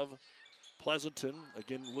favor of Pleasanton.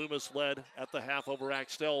 Again, Loomis led at the half over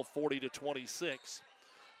Axtell, 40-26.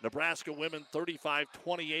 Nebraska women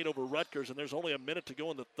 35-28 over Rutgers, and there's only a minute to go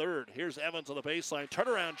in the third. Here's Evans on the baseline.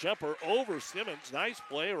 Turnaround jumper over Simmons. Nice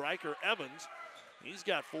play, Riker Evans. He's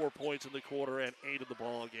got 4 points in the quarter and 8 in the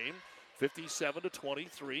ball game.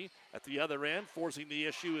 57-23. At the other end, forcing the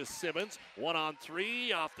issue is Simmons.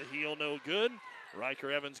 1-on-3, off the heel, no good.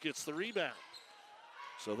 Riker Evans gets the rebound.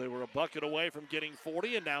 So they were a bucket away from getting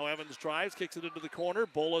 40, and now Evans drives, kicks it into the corner.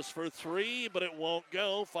 Bullis for three, but it won't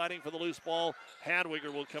go. Fighting for the loose ball.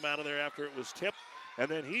 Hadwiger will come out of there after it was tipped, and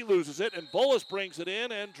then he loses it, and Bullis brings it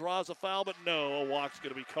in and draws a foul, but no, a walk's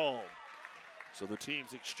going to be called. So the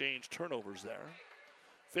teams exchange turnovers there.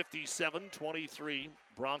 57-23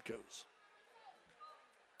 Broncos.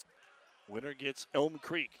 Winner gets Elm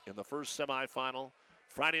Creek in the first semifinal.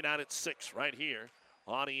 Friday night at 6 right here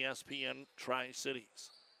on ESPN Tri-Cities.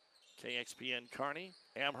 KXPN Kearney,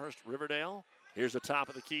 Amherst, Riverdale. Here's the top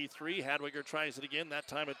of the key three. Hadwiger tries it again. That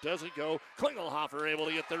time it doesn't go. Klingelhofer able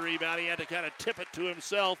to get the rebound. He had to kind of tip it to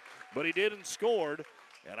himself, but he did and scored.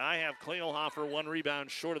 And I have Klingelhofer 1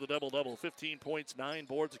 rebound short of the double-double. 15 points, 9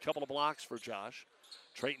 boards, a couple of blocks for Josh.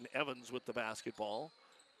 Trayton Evans with the basketball.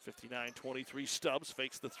 59-23. Stubbs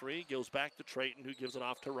fakes the three. Goes back to Trayton, who gives it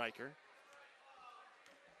off to Riker.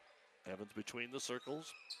 Evans between the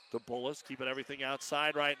circles to Bullis, keeping everything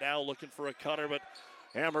outside right now, looking for a cutter, but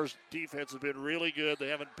Amherst defense has been really good. They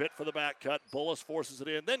haven't bit for the back cut. Bullis forces it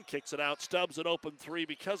in, then kicks it out. Stubbs an open three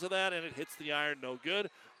because of that, and it hits the iron, no good.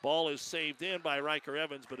 Ball is saved in by Riker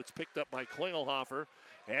Evans, but it's picked up by Klingelhofer,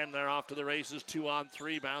 and they're off to the races.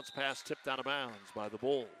 2-on-3, bounce pass tipped out of bounds by the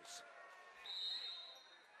Bulls.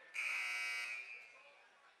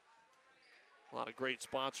 A lot of great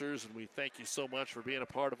sponsors, and we thank you so much for being a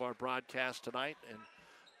part of our broadcast tonight. And,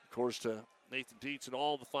 of course, to Nathan Dietz and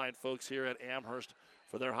all the fine folks here at Amherst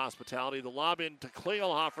for their hospitality. The lob in to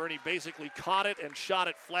Klingelhofer, and he basically caught it and shot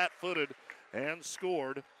it flat-footed and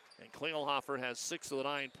scored. And Klingelhofer has 6 of the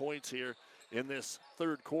 9 points here in this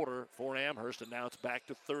third quarter for Amherst, and now it's back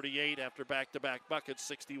to 38 after back-to-back buckets,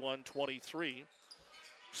 61-23.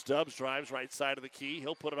 Stubbs drives right side of the key.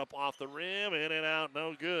 He'll put it up off the rim, in and out,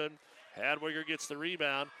 no good. Hadwiger gets the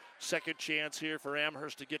rebound. Second chance here for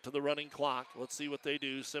Amherst to get to the running clock. Let's see what they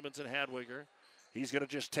do, Simmons and Hadwiger. He's going to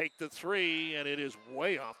just take the three, and it is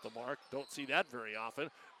way off the mark. Don't see that very often.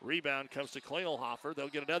 Rebound comes to Klingelhofer. They'll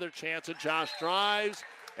get another chance, and Josh drives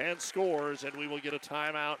and scores, and we will get a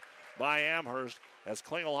timeout by Amherst as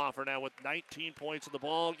Klingelhofer now with 19 points in the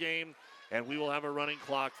ball game, and we will have a running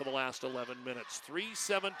clock for the last 11 minutes.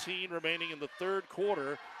 3:17 remaining in the third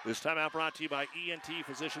quarter. This timeout brought to you by ENT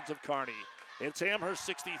Physicians of Kearney. It's Amherst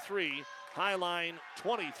 63, HiLine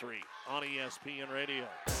 23 on ESPN Radio.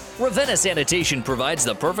 Ravenna Sanitation provides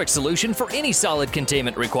the perfect solution for any solid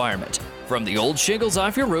containment requirement. From the old shingles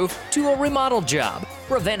off your roof to a remodel job,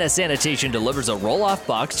 Ravenna Sanitation delivers a roll-off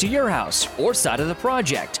box to your house or side of the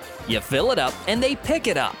project. You fill it up and they pick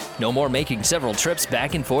it up. No more making several trips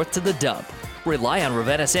back and forth to the dump. Rely on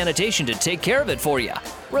Ravenna Sanitation to take care of it for you.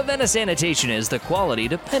 Ravenna Sanitation is the quality,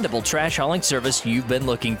 dependable trash hauling service you've been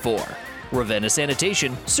looking for. Ravenna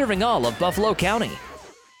Sanitation, serving all of Buffalo County.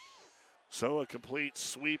 So a complete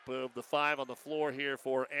sweep of the 5 on the floor here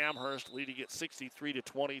for Amherst, leading it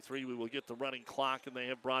 63-23. We will get the running clock, and they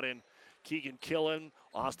have brought in Keegan Killen,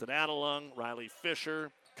 Austin Adelung, Riley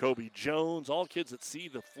Fisher, Kobe Jones, all kids that see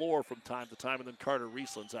the floor from time to time, and then Carter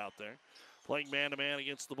Riesland's out there playing man-to-man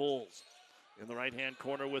against the Bulls. In the right-hand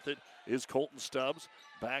corner with it is Colton Stubbs.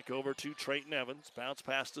 Back over to Trayton Evans. Bounce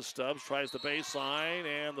pass to Stubbs, tries the baseline,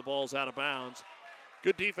 and the ball's out of bounds.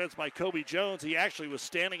 Good defense by Kobe Jones. He actually was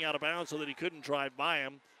standing out of bounds so that he couldn't drive by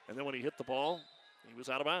him. And then when he hit the ball, he was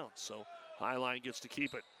out of bounds. So HiLine gets to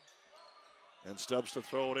keep it. And Stubbs to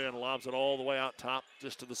throw it in. Lobs it all the way out top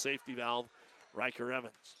just to the safety valve. Riker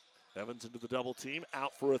Evans. Evans into the double team.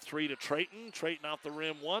 Out for a three to Trayton. Trayton off the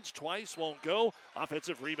rim once, twice, won't go.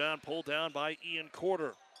 Offensive rebound pulled down by Ian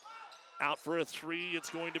Corder. Out for a three. It's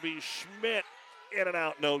going to be Schmidt. In and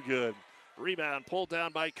out, no good. Rebound pulled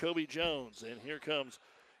down by Kobe Jones. And here comes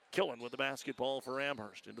Killen with the basketball for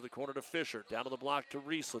Amherst. Into the corner to Fisher. Down to the block to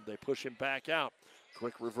Riesland. They push him back out.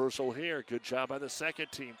 Quick reversal here. Good job by the second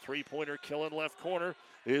team. Three-pointer Killen left corner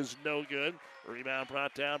is no good. Rebound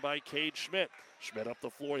brought down by Cade Schmidt. Schmidt up the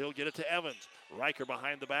floor. He'll get it to Evans. Riker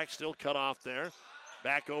behind the back. Still cut off there.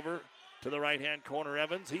 Back over to the right-hand corner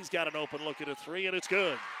Evans. He's got an open look at a three, and it's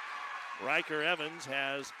good. Riker Evans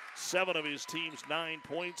has 7 of his team's 9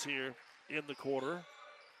 points here in the quarter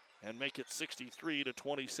and make it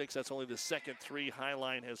 63-26. That's only the second three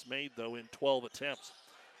HiLine has made, though, in 12 attempts.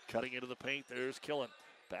 Cutting into the paint, there's Killen.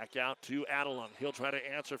 Back out to Adelung. He'll try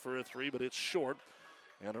to answer for a three, but it's short.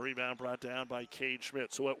 And a rebound brought down by Cade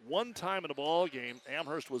Schmidt. So at one time in the ball game,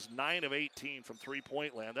 Amherst was 9 of 18 from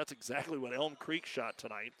three-point land. That's exactly what Elm Creek shot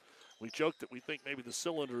tonight. We joked that we think maybe the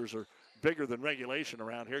cylinders are bigger than regulation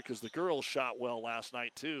around here because the girls shot well last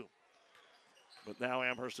night too. But now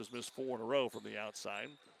Amherst has missed 4 in a row from the outside.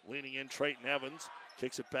 Leaning in, Trayton Evans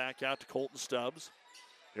kicks it back out to Colton Stubbs.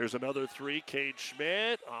 Here's another three. Cade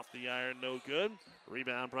Schmidt off the iron, no good.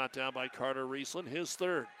 Rebound brought down by Carter Riesland, his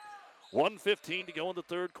third. 1:15 to go in the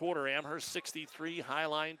third quarter. Amherst 63,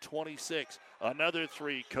 HiLine 26. Another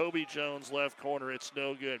three. Kobe Jones left corner. It's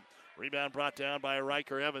no good. Rebound brought down by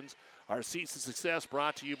Riker Evans. Our Seats of Success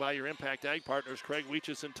brought to you by your Impact Ag partners, Craig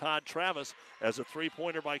Weeches and Todd Travis, as a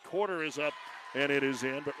three-pointer by Corder is up, and it is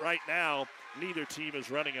in. But right now, neither team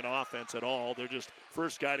is running an offense at all. They're just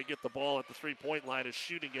first guy to get the ball at the three-point line is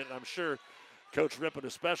shooting it, and I'm sure Coach Rippon,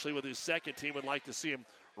 especially with his second team, would like to see him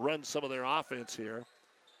run some of their offense here.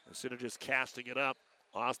 Instead of just casting it up,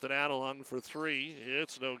 Austin Adelung for three.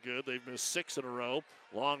 It's no good. They've missed 6 in a row.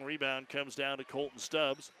 Long rebound comes down to Colton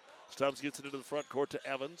Stubbs. Stubbs gets it into the front court to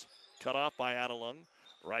Evans. Cut off by Adelung.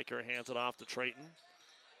 Riker hands it off to Trayton.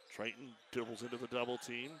 Trayton dribbles into the double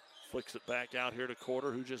team. Flicks it back out here to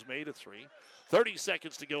Corder, who just made a three. 30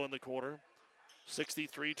 seconds to go in the quarter.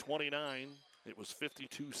 63-29. It was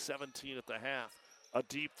 52-17 at the half. A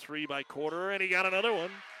deep three by Corder, and he got another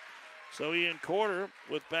one. So Ian Corder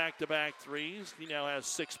with back-to-back threes. He now has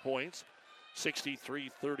 6 points,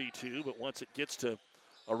 63-32, but once it gets to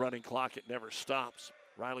a running clock, it never stops.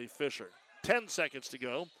 Riley Fisher, 10 seconds to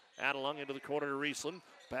go. Adelung into the corner to Riesland.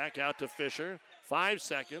 Back out to Fisher. 5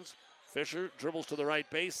 seconds. Fisher dribbles to the right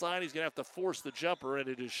baseline. He's going to have to force the jumper, and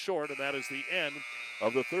it is short, and that is the end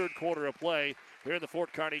of the third quarter of play here in the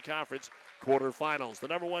Fort Kearney Conference quarterfinals. The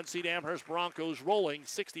number 1 seed Amherst Broncos rolling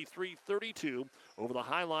 63-32 over the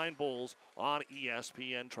HiLine Bulls on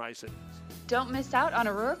ESPN Tri-Cities. Don't miss out on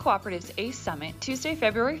Aurora Cooperative's ACE Summit, Tuesday,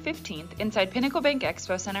 February 15th, inside Pinnacle Bank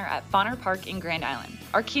Expo Center at Fauner Park in Grand Island.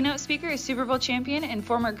 Our keynote speaker is Super Bowl champion and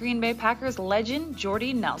former Green Bay Packers legend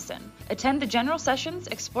Jordy Nelson. Attend the general sessions,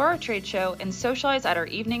 explore our trade show, and socialize at our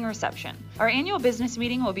evening reception. Our annual business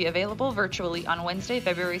meeting will be available virtually on Wednesday,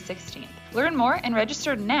 February 16th. Learn more and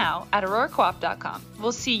register now at auroracoop.com.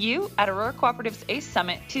 We'll see you at Aurora Cooperative's ACE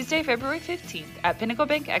Summit, Tuesday, February 15th at Pinnacle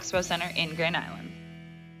Bank Expo Center in Grand Island.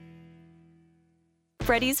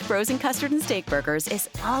 Freddy's Frozen Custard and Steak Burgers is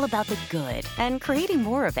all about the good and creating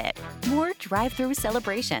more of it. More drive-through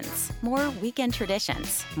celebrations, more weekend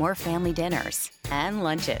traditions, more family dinners and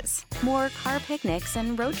lunches, more car picnics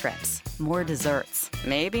and road trips, more desserts,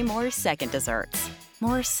 maybe more second desserts,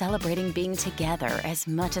 more celebrating being together as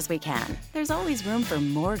much as we can. There's always room for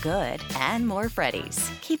more good and more Freddy's.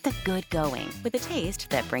 Keep the good going with a taste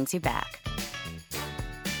that brings you back.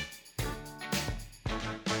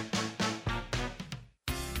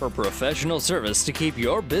 For professional service to keep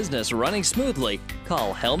your business running smoothly,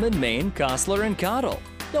 call Hellman, Maine, Kostler, and Cottle.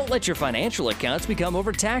 Don't let your financial accounts become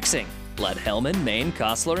overtaxing. Let Hellman, Maine,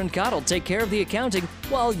 Kostler, and Cottle take care of the accounting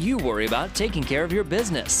while you worry about taking care of your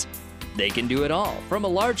business. They can do it all, from a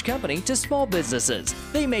large company to small businesses.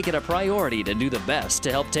 They make it a priority to do the best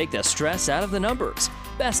to help take the stress out of the numbers.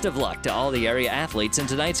 Best of luck to all the area athletes in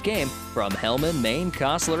tonight's game from Hellman, Maine,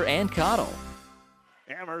 Kostler, and Cottle.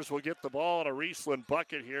 Amherst will get the ball in a Riesland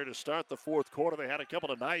bucket here to start the fourth quarter. They had a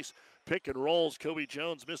couple of nice pick and rolls. Kobe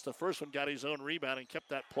Jones missed the first one, got his own rebound, and kept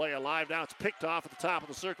that play alive. Now it's picked off at the top of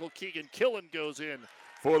the circle. Keegan Killen goes in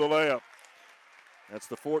for the layup. That's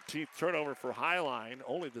the 14th turnover for HiLine.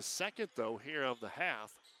 Only the second, though, here of the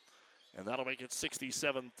half. And that'll make it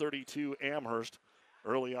 67-32 Amherst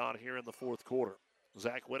early on here in the fourth quarter.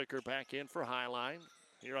 Zach Whitaker back in for HiLine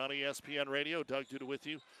here on ESPN Radio. Doug Duda with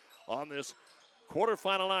you on this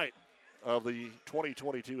quarterfinal night of the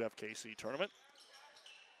 2022 FKC tournament.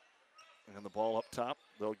 And the ball up top.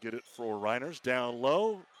 They'll get it for Reiners. Down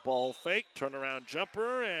low. Ball fake. Turnaround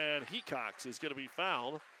jumper. And Hecox is going to be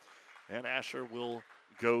fouled. And Asher will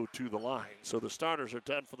go to the line. So the starters are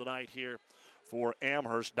done for the night here for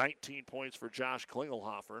Amherst. 19 points for Josh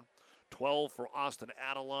Klingelhofer. 12 for Austin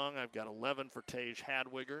Adelung. I've got 11 for Tage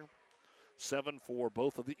Hadwiger. 7 for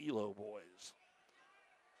both of the Elo boys.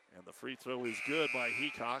 And the free throw is good by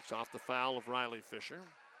Hecox off the foul of Riley Fisher.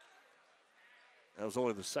 That was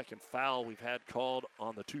only the second foul we've had called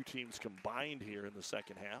on the two teams combined here in the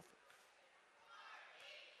second half.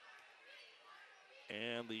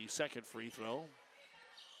 And the second free throw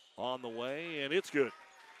on the way, and it's good.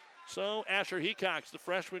 So Asher Hecox, the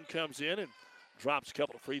freshman, comes in and drops a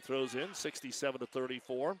couple of free throws in,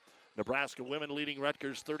 67-34. Nebraska women leading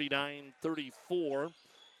Rutgers 39-34.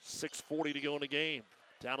 6:40 to go in the game.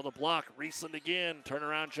 Down on the block, Riesland again.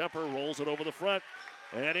 Turnaround jumper, rolls it over the front.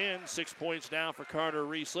 And in, 6 points now for Carter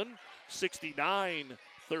Riesland.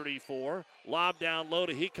 69-34. Lob down low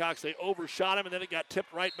to Hecox. They overshot him, and then it got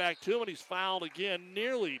tipped right back to him, and he's fouled again.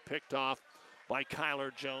 Nearly picked off by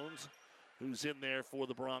Kyler Jones, who's in there for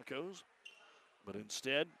the Broncos. But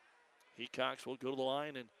instead, Hecox will go to the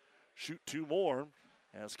line and shoot two more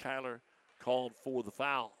as Kyler called for the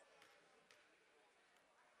foul.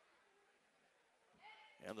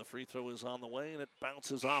 And the free throw is on the way, and it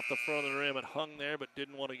bounces off the front of the rim. It hung there but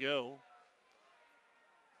didn't want to go.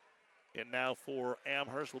 And now for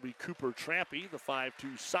Amherst will be Cooper Trampy, the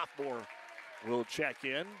 5'2 sophomore, will check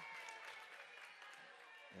in.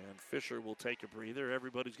 And Fisher will take a breather.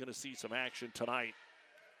 Everybody's going to see some action tonight.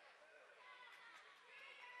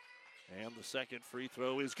 And the second free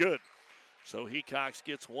throw is good. So Hecox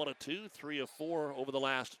gets 1 of 2, 3 of 4 over the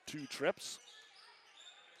last 2 trips.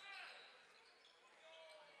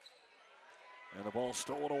 And the ball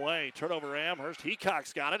stolen away. Turnover Amherst.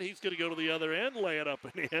 Hecox got it. He's going to go to the other end, lay it up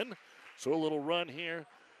and in. So a little run here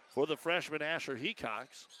for the freshman Asher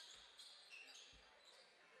Hecox.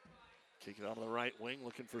 Kick it onto the right wing.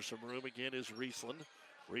 Looking for some room again is Riesland.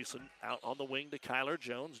 Riesland out on the wing to Kyler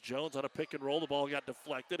Jones. Jones on a pick and roll. The ball got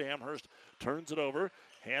deflected. Amherst turns it over.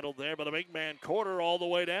 Handled there by the big man Corder all the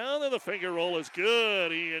way down. And the finger roll is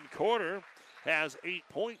good. Ian Corder has 8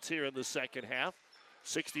 points here in the second half.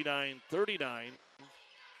 69-39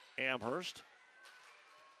 Amherst.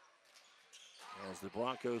 As the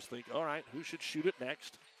Broncos think, all right, who should shoot it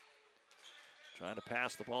next? Trying to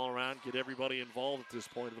pass the ball around, get everybody involved at this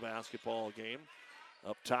point of the basketball game.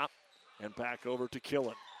 Up top and back over to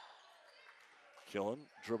Killen. Killen,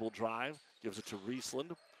 dribble drive, gives it to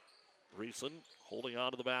Riesland. Riesland holding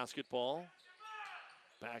on to the basketball.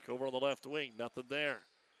 Back over on the left wing, nothing there.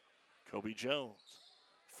 Kobe Jones.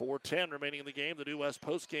 4:10 remaining in the game. The New West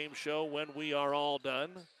postgame show when we are all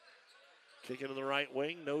done. Kicking to the right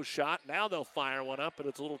wing, no shot. Now they'll fire one up, but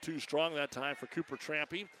it's a little too strong that time for Cooper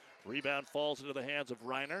Trampy. Rebound falls into the hands of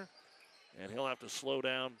Reiner, and he'll have to slow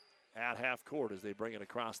down at half court as they bring it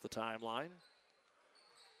across the timeline.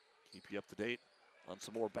 Keep you up to date on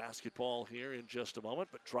some more basketball here in just a moment,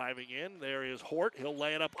 but driving in, there is Hort. He'll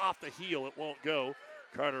lay it up off the heel. It won't go.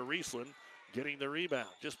 Carter Riesland getting the rebound.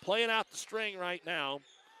 Just playing out the string right now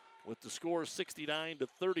with the score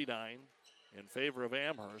 69-39 in favor of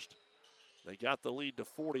Amherst. They got the lead to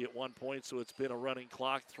 40 at one point, so it's been a running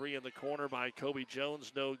clock. 3 in the corner by Kobe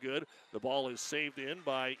Jones, no good. The ball is saved in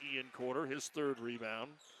by Ian Corder, his third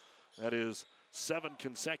rebound. That is 7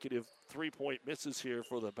 consecutive three-point misses here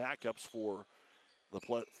for the backups for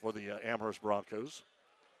the Amherst Broncos.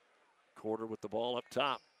 Corder with the ball up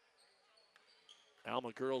top.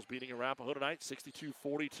 Alma girls beating Arapahoe tonight,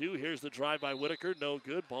 62-42. Here's the drive by Whitaker, no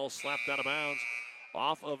good. Ball slapped out of bounds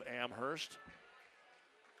off of Amherst.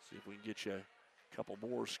 See if we can get you a couple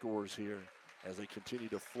more scores here as they continue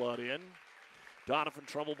to flood in. Donovan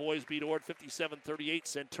Trumbull boys beat Ord 57-38.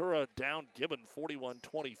 Centura down Gibbon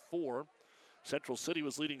 41-24. Central City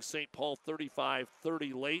was leading St. Paul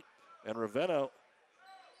 35-30 late. And Ravenna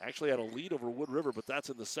actually had a lead over Wood River, but that's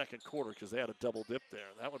in the second quarter because they had a double dip there.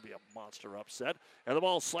 That would be a monster upset. And the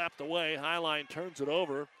ball slapped away. HiLine turns it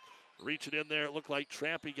over. Reach it in there. It looked like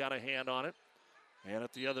Trampy got a hand on it. And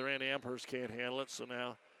at the other end, Amherst can't handle it. So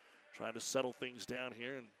now trying to settle things down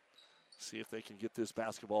here and see if they can get this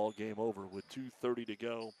basketball game over with 2:30 to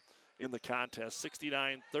go in the contest.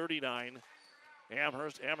 69-39.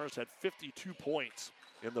 Amherst had 52 points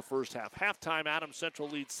in the first half. Halftime, Adams Central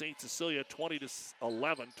leads St. Cecilia 20-11.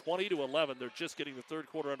 20-11. They're just getting the third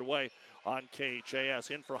quarter underway on KHAS.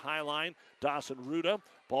 In for HiLine, Dawson Ruda.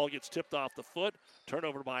 Ball gets tipped off the foot.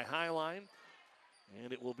 Turnover by HiLine.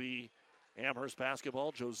 And it will be Amherst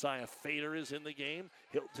basketball. Josiah Fader is in the game.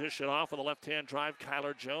 He'll dish it off with a left-hand drive.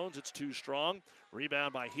 Kyler Jones, it's too strong.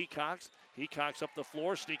 Rebound by Hecox. Hecox up the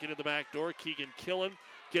floor, sneaking in the back door. Keegan Killen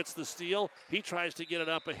gets the steal. He tries to get it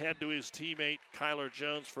up ahead to his teammate Kyler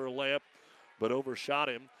Jones for a layup, but overshot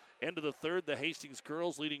him. End of the third, the Hastings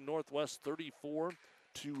girls leading Northwest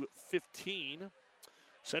 34-15.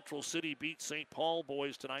 Central City beat St. Paul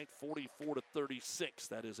boys tonight 44-36.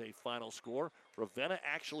 That is a final score. Ravenna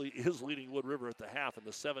actually is leading Wood River at the half in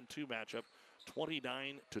the 7-2 matchup,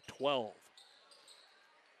 29-12.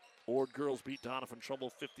 Ord girls beat Donovan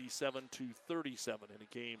Trumbull 57-37 in a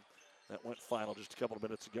game that went final just a couple of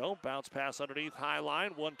minutes ago. Bounce pass underneath,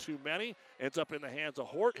 HiLine, one too many. Ends up in the hands of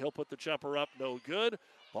Hort. He'll put the jumper up, no good.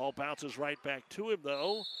 Ball bounces right back to him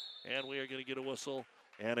though, and we are going to get a whistle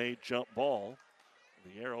and a jump ball.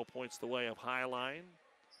 The arrow points the way of HiLine.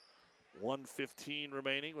 1:15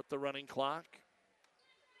 remaining with the running clock.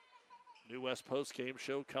 New West postgame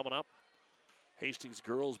show coming up. Hastings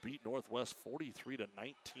girls beat Northwest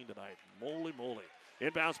 43-19 tonight. Moly moly.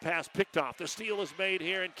 Inbounds pass picked off. The steal is made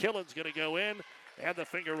here, and Killen's going to go in, and the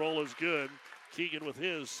finger roll is good. Keegan with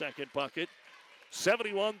his second bucket.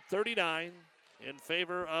 71-39 in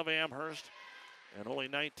favor of Amherst, and only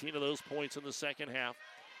 19 of those points in the second half.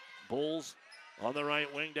 Bulls on the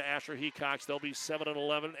right wing to Asher Hecox. They'll be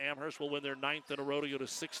 7-11. Amherst will win their 9th in a row to go to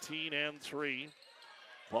 16-3.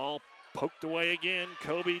 Ball poked away again.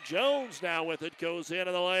 Kobe Jones now with it. Goes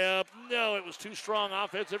into the layup. No, it was too strong.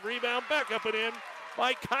 Offensive rebound. Back up and in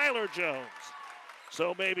by Kyler Jones.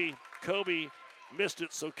 So maybe Kobe missed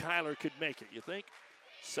it so Kyler could make it, you think?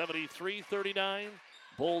 73-39.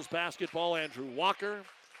 Bulls basketball. Andrew Walker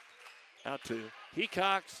out to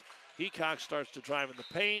Hecox. Hecox starts to drive in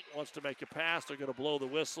the paint, wants to make a pass. They're going to blow the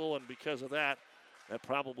whistle, and because of that, that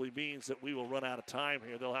probably means that we will run out of time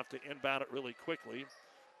here. They'll have to inbound it really quickly.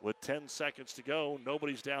 With 10 seconds to go,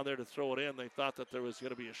 nobody's down there to throw it in. They thought that there was going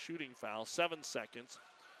to be a shooting foul. 7 seconds.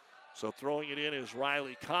 So throwing it in is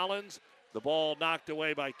Riley Collins. The ball knocked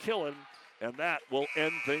away by Killen, and that will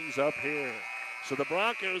end things up here. So the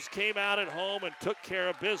Broncos came out at home and took care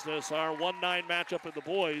of business. Our 1-9 matchup in the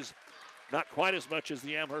boys, not quite as much as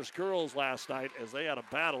the Amherst girls last night, as they had a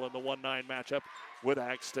battle in the 1-9 matchup with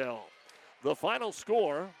Axtell. The final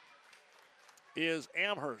score is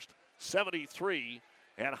Amherst 73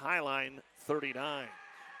 and HiLine 39.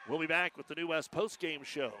 We'll be back with the New West postgame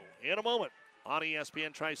show in a moment on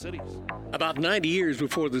ESPN Tri-Cities. About 90 years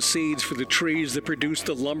before the seeds for the trees that produce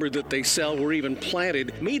the lumber that they sell were even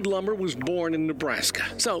planted, Mead Lumber was born in Nebraska.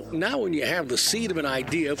 So now when you have the seed of an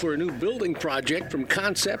idea for a new building project from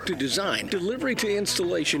concept to design, delivery to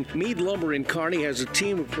installation, Mead Lumber in Kearney has a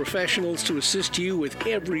team of professionals to assist you with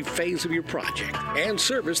every phase of your project and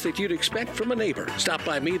service that you'd expect from a neighbor. Stop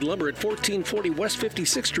by Mead Lumber at 1440 West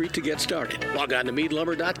 56th Street to get started. Log on to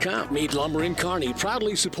meadlumber.com. Mead Lumber in Kearney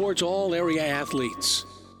proudly supports all area athletes.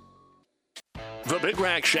 The Big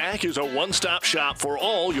Rack Shack is a one-stop shop for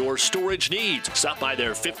all your storage needs. Stop by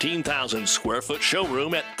their 15,000 square foot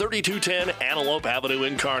showroom at 3210 Antelope Avenue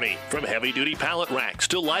in Kearney. From heavy-duty pallet racks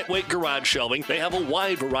to lightweight garage shelving, they have a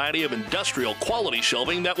wide variety of industrial quality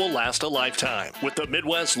shelving that will last a lifetime. With the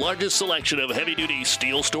Midwest's largest selection of heavy-duty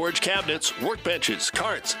steel storage cabinets, workbenches,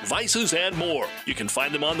 carts, vices, and more. You can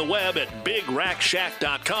find them on the web at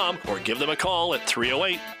BigRackShack.com or give them a call at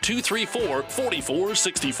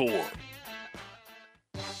 308-234-4464.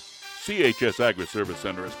 CHS Agri-Service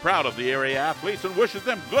Center is proud of the area athletes and wishes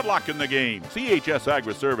them good luck in the game. CHS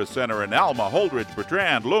Agri-Service Center in Alma, Holdridge,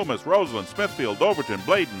 Bertrand, Loomis, Roseland, Smithfield, Overton,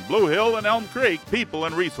 Bladen, Blue Hill, and Elm Creek. People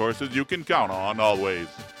and resources you can count on always.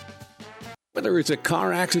 Whether it's a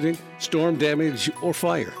car accident, storm damage, or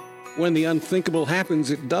fire, when the unthinkable happens,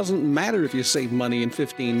 it doesn't matter if you save money in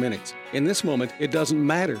 15 minutes. In this moment, it doesn't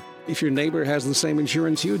matter if your neighbor has the same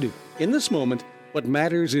insurance you do. In this moment, what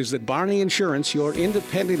matters is that Barney Insurance, your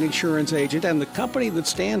independent insurance agent, and the company that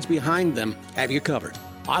stands behind them have you covered.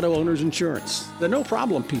 Auto Owners Insurance, the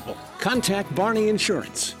no-problem people. Contact Barney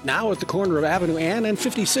Insurance, now at the corner of Avenue Ann and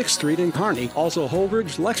 56th Street in Kearney, also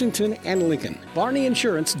Holdridge, Lexington, and Lincoln.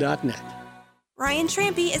 BarneyInsurance.net. Ryan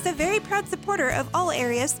Trampy is a very proud supporter of all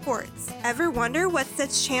area sports. Ever wonder what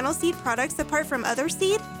sets Channel Seed products apart from other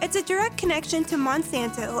seed? It's a direct connection to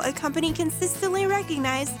Monsanto, a company consistently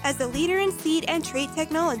recognized as a leader in seed and trait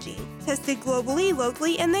technology. Tested globally,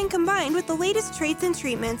 locally, and then combined with the latest traits and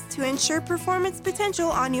treatments to ensure performance potential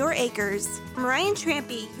on your acres. Ryan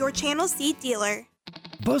Trampy, your Channel Seed dealer.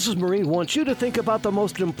 Buzz's Marine wants you to think about the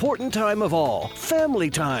most important time of all, family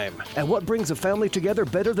time. And what brings a family together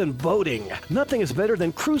better than boating? Nothing is better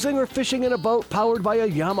than cruising or fishing in a boat powered by a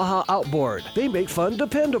Yamaha outboard. They make fun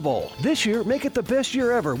dependable. This year, make it the best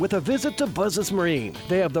year ever with a visit to Buzz's Marine.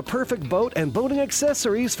 They have the perfect boat and boating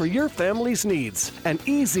accessories for your family's needs. And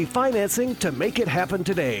easy financing to make it happen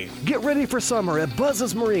today. Get ready for summer at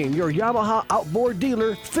Buzz's Marine, your Yamaha outboard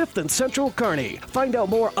dealer, 5th and Central Kearney. Find out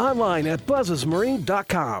more online at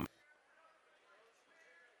buzzesmarine.com. At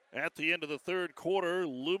the end of the third quarter,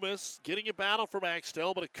 Loomis getting a battle from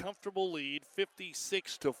Axtell, but a comfortable lead,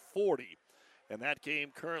 56-40. And that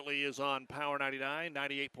game currently is on Power 99,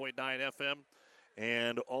 98.9 FM,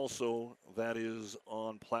 and also that is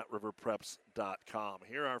on PlatteRiverPreps.com.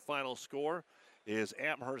 Here our final score is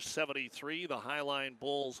Amherst 73, the HiLine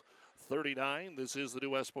Bulls 39. This is the New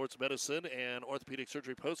West Sports Medicine and Orthopedic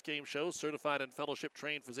Surgery post-game show. Certified and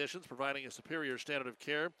fellowship-trained physicians providing a superior standard of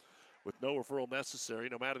care with no referral necessary.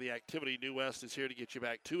 No matter the activity, New West is here to get you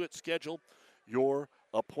back to it. Schedule your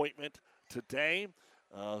appointment today.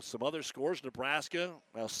 Some other scores, Nebraska.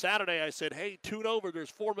 Now, Saturday I said, hey, tune over. There's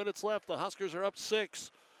 4 minutes left. The Huskers are up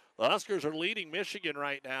 6. The Huskers are leading Michigan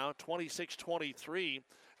right now, 26-23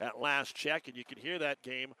 at last check, and you can hear that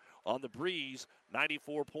game on the Breeze,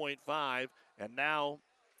 94.5, and now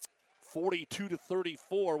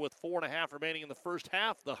 42-34 with 4.5 remaining in the first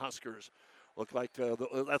half. The Huskers look like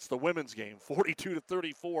that's the women's game,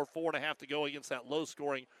 42-34, 4.5 to go against that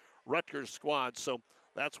low-scoring Rutgers squad. So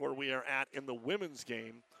that's where we are at in the women's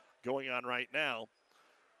game going on right now.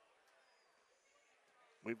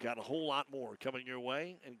 We've got a whole lot more coming your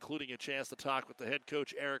way, including a chance to talk with the head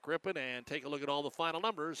coach, Eric Rippon, and take a look at all the final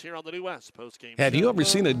numbers here on the New West postgame show. Have you ever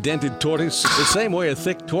seen a dented tortoise? The same way a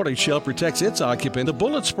thick tortoise shell protects its occupant, the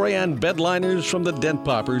bullet spray-on bed liners from the Dent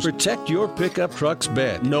Poppers protect your pickup truck's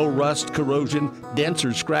bed. No rust, corrosion, dents,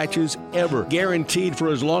 or scratches ever. Guaranteed for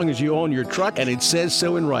as long as you own your truck, and it says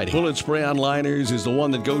so in writing. Bullet spray-on liners is the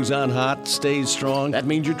one that goes on hot, stays strong. That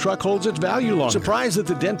means your truck holds its value longer. Surprised that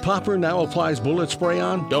the Dent Popper now applies bullet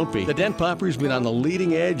spray-on? Don't be. The Dent Popper's been on the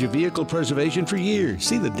leading edge of vehicle preservation for years.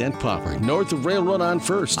 See the Dent Popper north of Railroad on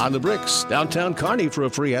First, on the Bricks, downtown Kearney for a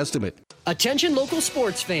free estimate. Attention local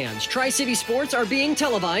sports fans. Tri-City Sports are being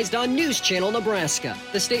televised on News Channel Nebraska.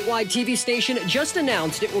 The statewide TV station just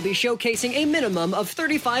announced it will be showcasing a minimum of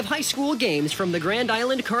 35 high school games from the Grand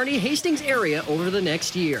Island, Kearney, Hastings area over the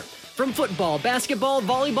next year. From football, basketball,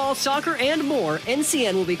 volleyball, soccer, and more,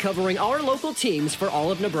 NCN will be covering our local teams for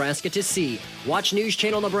all of Nebraska to see. Watch News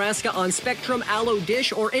Channel Nebraska on Spectrum, Allo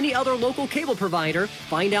Dish, or any other local cable provider.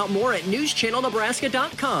 Find out more at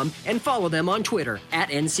newschannelnebraska.com and follow them on Twitter at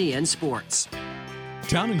NCN Sports.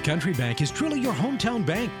 Town & Country Bank is truly your hometown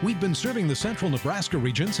bank. We've been serving the central Nebraska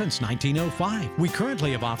region since 1905. We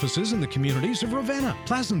currently have offices in the communities of Ravenna,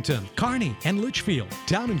 Pleasanton, Kearney, and Litchfield.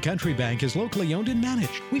 Town & Country Bank is locally owned and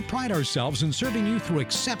managed. We pride ourselves in serving you through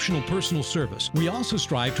exceptional personal service. We also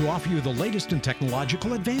strive to offer you the latest in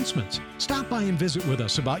technological advancements. Stop by and visit with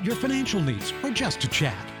us about your financial needs or just to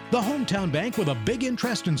chat. The hometown bank with a big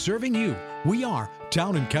interest in serving you. We are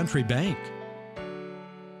Town & Country Bank.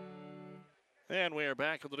 And we are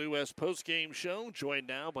back on the New West postgame show, joined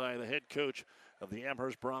now by the head coach of the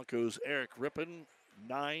Amherst Broncos, Eric Rippon.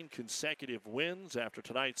 9 consecutive wins after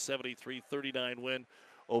tonight's 73-39 win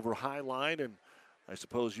over HiLine. And I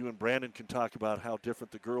suppose you and Brandon can talk about how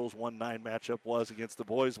different the girls' 1-9 matchup was against the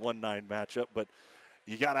boys' 1-9 matchup. But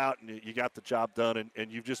you got out and you got the job done,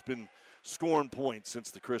 and you've just been scoring points since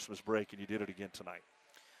the Christmas break, and you did it again tonight.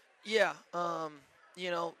 Yeah,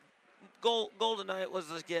 goal tonight was,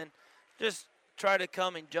 again, just try to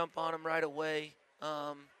come and jump on them right away.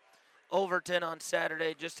 Overton on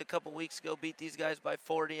Saturday, just a couple weeks ago, beat these guys by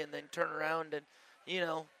 40 and then turn around and,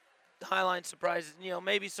 HiLine surprises,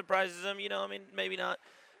 maybe surprises them, maybe not,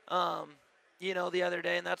 the other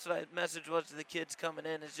day. And that's what my message was to the kids coming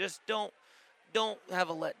in is just don't have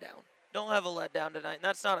a letdown. Don't have a letdown tonight. And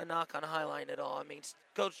that's not a knock on HiLine at all. I mean,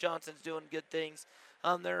 Coach Johnson's doing good things.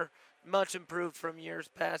 They're much improved from years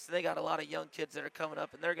past. They got a lot of young kids that are coming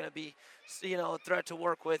up, and they're going to be, a threat to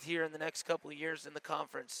work with here in the next couple of years in the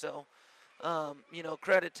conference. So,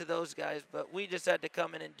 credit to those guys. But we just had to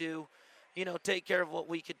come in and do, take care of what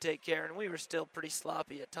we could take care of. And we were still pretty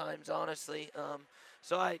sloppy at times, honestly.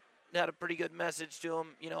 So I had a pretty good message to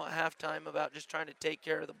them, at halftime about just trying to take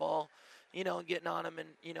care of the ball, and getting on them. And,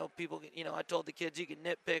 people, I told the kids you can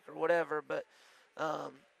nitpick or whatever, but,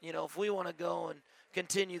 if we want to go and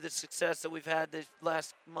continue the success that we've had this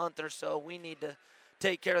last month or so, we need to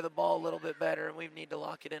take care of the ball a little bit better, and we need to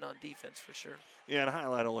lock it in on defense for sure. Yeah, and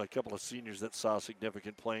highlight only a couple of seniors that saw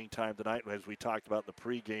significant playing time tonight. As we talked about in the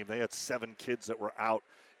pregame, they had 7 kids that were out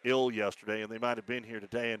ill yesterday, and they might have been here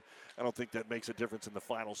today, and I don't think that makes a difference in the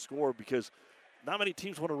final score because not many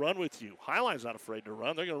teams want to run with you. HiLine's not afraid to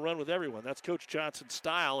run. They're going to run with everyone. That's Coach Johnson's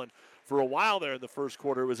style, and for a while there in the first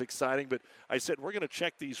quarter, it was exciting, but I said, we're going to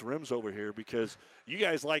check these rims over here because you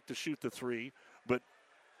guys like to shoot the 3, but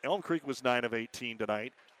Elm Creek was 9 of 18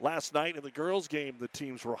 tonight. Last night in the girls' game, the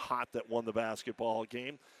teams were hot that won the basketball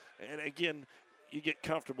game. And again, you get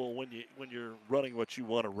comfortable when you're running what you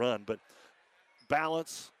want to run, but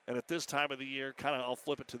balance, and at this time of the year, kind of I'll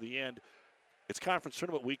flip it to the end, it's conference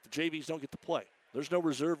tournament week. The JVs don't get to play. There's no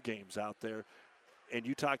reserve games out there. And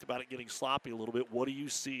you talked about it getting sloppy a little bit. What do you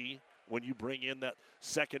see when you bring in that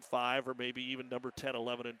second 5 or maybe even number 10,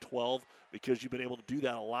 11, and 12? Because you've been able to do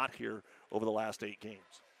that a lot here over the last 8 games.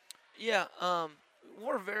 Yeah,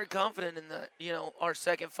 we're very confident in that, our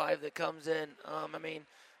second 5 that comes in.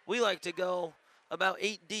 We like to go about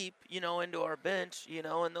 8 deep, into our bench,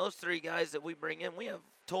 and those 3 guys that we bring in, we have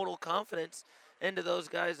total confidence into those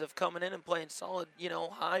guys of coming in and playing solid,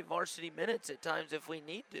 high varsity minutes at times if we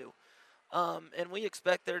need to. And we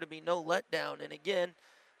expect there to be no letdown. And again,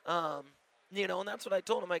 and that's what I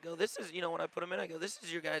told him. I go, this is, when I put him in, I go, this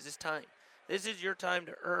is your guys' time. This is your time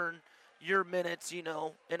to earn your minutes, in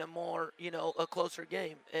a more, a closer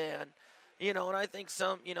game. And, and I think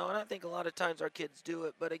and I think a lot of times our kids do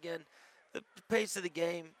it. But again, the pace of the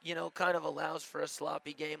game, kind of allows for a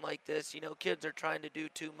sloppy game like this. Kids are trying to do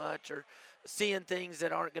too much or seeing things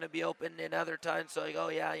that aren't going to be open in other times. So,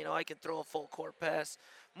 I can throw a full court pass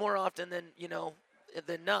more often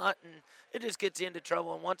than not, and it just gets you into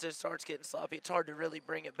trouble. And once it starts getting sloppy, it's hard to really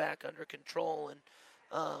bring it back under control. And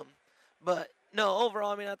but no,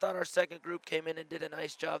 overall, I thought our second group came in and did a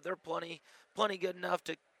nice job. They're plenty good enough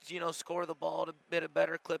to score the ball at a bit of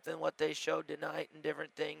better clip than what they showed tonight and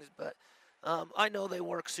different things. But I know they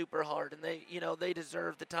work super hard, and they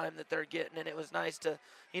deserve the time that they're getting. And it was nice to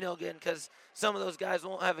again, because some of those guys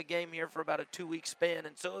won't have a game here for about a 2-week span,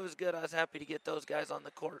 and so it was good. I was happy to get those guys on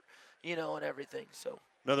the court, and everything. So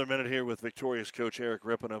another minute here with victorious coach Eric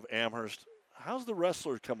Rippon of Amherst. How's the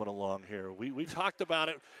wrestler coming along here? We talked about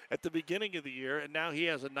it at the beginning of the year, and now he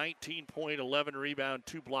has a 19-point, 11-rebound,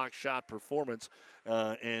 2-block shot performance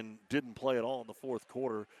and didn't play at all in the fourth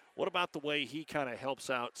quarter. What about the way he kind of helps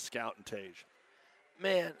out Scout and Tage?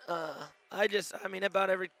 Man, about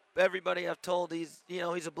everybody I've told, he's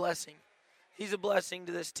a blessing. He's a blessing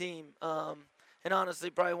to this team. and honestly,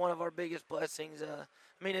 probably one of our biggest blessings.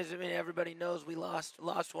 Everybody knows we lost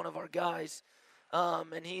one of our guys,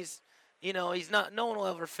 and he's not. No one will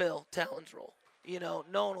ever fill Talon's role. No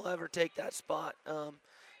one will ever take that spot.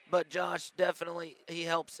 But Josh definitely he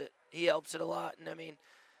helps it. He helps it a lot, and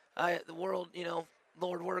the world,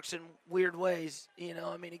 Lord works in weird ways.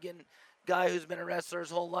 Again, guy who's been a wrestler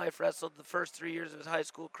his whole life, wrestled the first 3 years of his high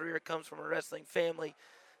school career, comes from a wrestling family,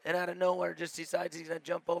 and out of nowhere just decides he's going to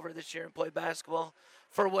jump over this year and play basketball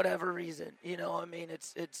for whatever reason.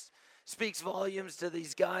 It's speaks volumes to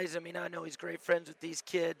these guys. I know he's great friends with these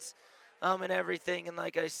kids and everything. And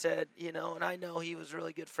like I said, and I know he was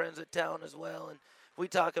really good friends with Talon as well. And we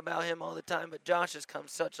talk about him all the time, but Josh has come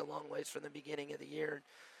such a long ways from the beginning of the year.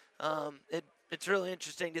 It's really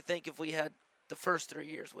interesting to think if we had the first 3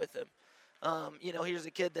 years with him. Here's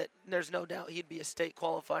a kid that there's no doubt he'd be a state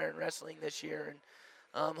qualifier in wrestling this year.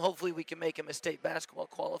 And hopefully we can make him a state basketball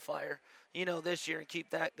qualifier, this year and keep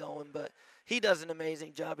that going. But he does an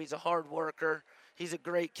amazing job. He's a hard worker. He's a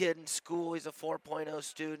great kid in school. He's a 4.0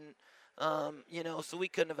 student. So we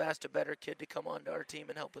couldn't have asked a better kid to come onto our team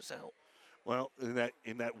and help us out. Well, in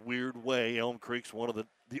that weird way, Elm Creek's one of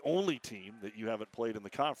the only team that you haven't played in the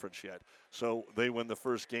conference yet. So they win the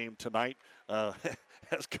first game tonight.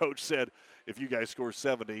 As Coach said, if you guys score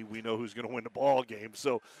 70, we know who's going to win the ball game.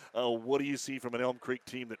 So what do you see from an Elm Creek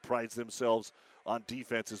team that prides themselves on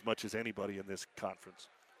defense as much as anybody in this conference?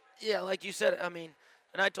 Yeah, like you said, and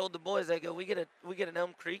I told the boys, I go, we get an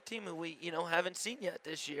Elm Creek team who we, haven't seen yet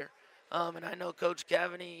this year. And I know Coach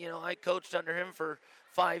Cavaney, I coached under him for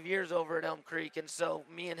 5 years over at Elm Creek, and so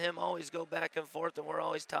me and him always go back and forth, and we're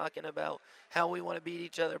always talking about how we want to beat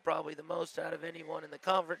each other probably the most out of anyone in the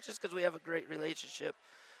conference, just because we have a great relationship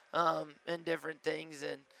and different things.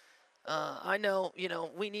 And I know,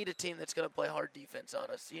 we need a team that's going to play hard defense on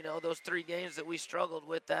us. Those 3 games that we struggled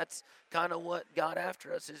with, that's kind of what got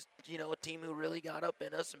after us is, a team who really got up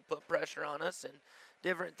in us and put pressure on us and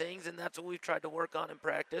different things, and that's what we've tried to work on in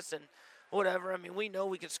practice and whatever. We know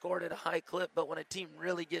we can score it at a high clip, but when a team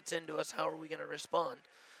really gets into us, how are we going to respond?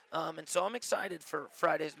 And so I'm excited for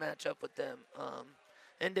Friday's matchup with them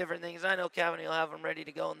and different things. I know Cavaney will have them ready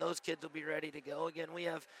to go, and those kids will be ready to go. Again, we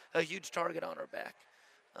have a huge target on our back.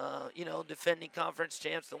 Defending conference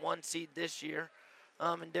champs, the 1 seed this year,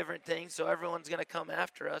 and different things. So everyone's going to come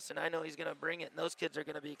after us, and I know he's going to bring it, and those kids are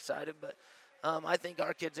going to be excited. But I think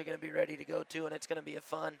our kids are going to be ready to go, too, and it's going to be a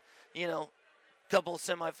fun, couple of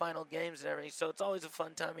semifinal games and everything. So it's always a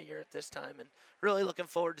fun time of year at this time, and really looking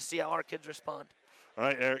forward to see how our kids respond. All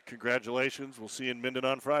right, Eric, congratulations. We'll see you in Minden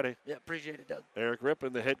on Friday. Yeah, appreciate it, Doug. Eric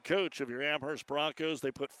Rippon, the head coach of your Amherst Broncos.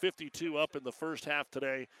 They put 52 up in the first half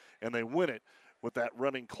today, and they win it with that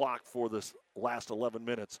running clock for this last 11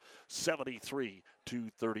 minutes, 73-39.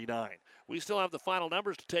 We still have the final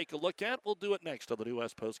numbers to take a look at. We'll do it next on the New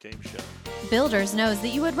West Postgame Show. Builders knows that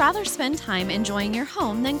you would rather spend time enjoying your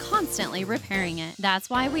home than constantly repairing it. That's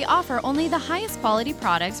why we offer only the highest quality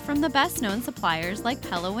products from the best known suppliers like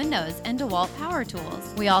Pella Windows and DeWalt Power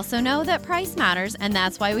Tools. We also know that price matters, and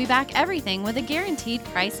that's why we back everything with a guaranteed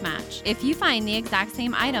price match. If you find the exact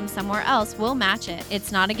same item somewhere else, we'll match it.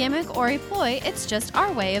 It's not a gimmick or a ploy, it's just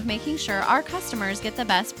our way of making sure our customers get the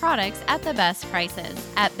best products at the best prices.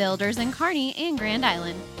 At Builders in Kearney and Grand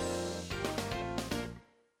Island.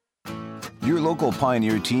 Your local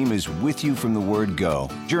Pioneer team is with you from the word go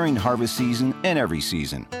during harvest season and every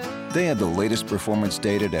season. They have the latest performance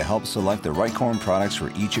data to help select the right corn products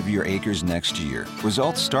for each of your acres next year.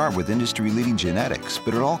 Results start with industry-leading genetics,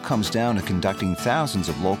 but it all comes down to conducting thousands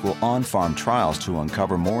of local on-farm trials to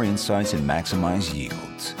uncover more insights and maximize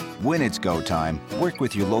yields. When it's go time, work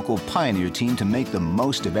with your local Pioneer team to make the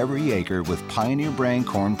most of every acre with Pioneer brand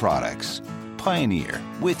corn products. Pioneer,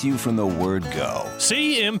 with you from the word go.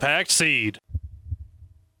 See Impact Seed.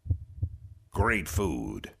 Great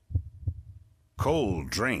food,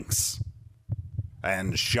 cold drinks,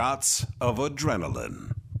 and shots of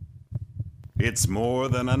adrenaline. It's more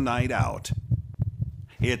than a night out.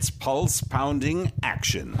 It's pulse-pounding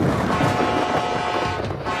action.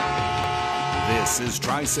 This is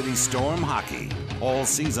Tri-City Storm Hockey, all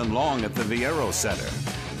season long at the Viero Center.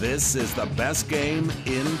 This is the best game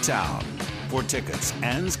in town. For tickets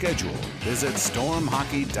and schedule, visit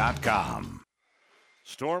stormhockey.com.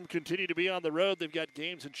 Storm continue to be on the road. They've got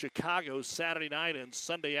games in Chicago Saturday night and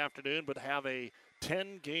Sunday afternoon, but have a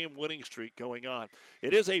 10-game winning streak going on.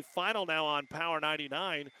 It is a final now on Power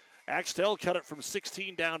 99. Axtell cut it from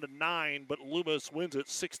 16 down to 9, but Loomis wins it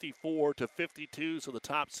 64-52, so the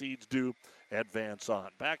top seeds do advance on.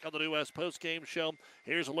 Back on the New West postgame show,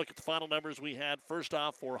 here's a look at the final numbers we had. First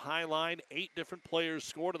off, for HiLine, 8 different players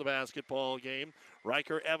scored in the basketball game.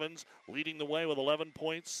 Riker Evans leading the way with 11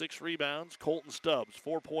 points, 6 rebounds. Colton Stubbs,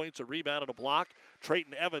 4 points, a rebound, and a block.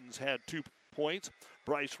 Trayton Evans had 2 points.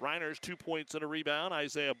 Bryce Reiners, 2 points and a rebound.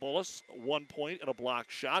 Isaiah Bullis, 1 point and a block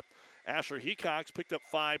shot. Asher Hecox picked up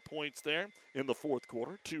 5 points there in the fourth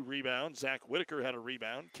quarter, 2 rebounds. Zach Whitaker had a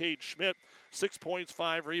rebound. Cade Schmidt, 6 points,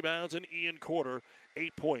 5 rebounds. And Ian Corder,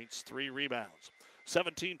 8 points, 3 rebounds.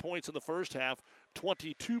 17 points in the first half,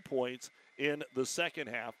 22 points in the second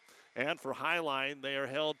half. And for HiLine, they are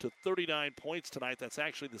held to 39 points tonight. That's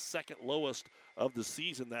actually the second lowest of the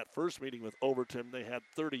season. That first meeting with Overton, they had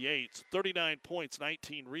 38. 39 points,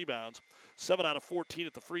 19 rebounds, 7 out of 14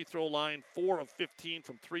 at the free throw line, 4 of 15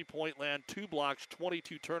 from three-point land, 2 blocks,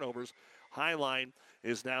 22 turnovers. HiLine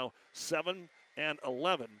is now 7-11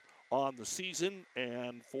 on the season.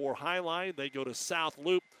 And for HiLine, they go to South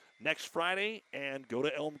Loop next Friday and go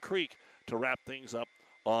to Elm Creek to wrap things up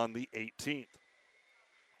on the 18th.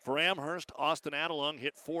 For Amherst, Austin Adelung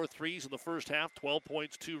hit 4 threes in the first half, 12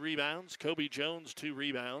 points, 2 rebounds. Kobe Jones, 2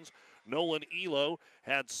 rebounds. Nolan Elo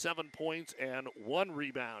had 7 points and 1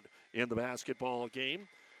 rebound in the basketball game.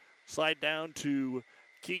 Slide down to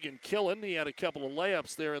Keegan Killen. He had a couple of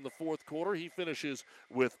layups there in the fourth quarter. He finishes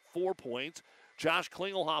with 4 points. Josh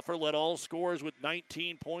Klingelhofer led all scorers with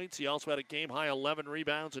 19 points. He also had a game-high 11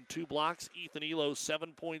 rebounds and 2 blocks. Ethan Elo,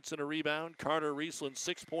 7 points and a rebound. Carter Riesland,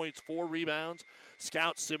 6 points, 4 rebounds.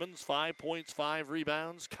 Scout Simmons, 5 points, 5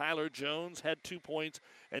 rebounds. Kyler Jones had 2 points.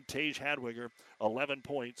 And Tage Hadwiger, 11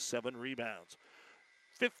 points, 7 rebounds.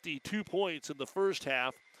 52 points in the first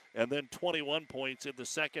half, and then 21 points in the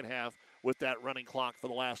second half with that running clock for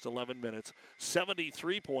the last 11 minutes.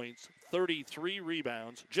 73 points, 33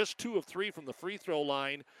 rebounds, just 2 of 3 from the free throw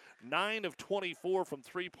line, 9 of 24 from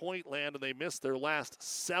three-point land, and they missed their last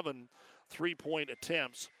 7 three-point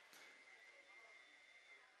attempts.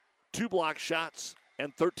 2 block shots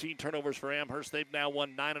and 13 turnovers for Amherst. They've now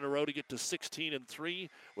won 9 in a row to get to 16-3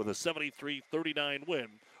 with a 73-39 win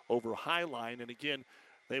over HiLine. And again,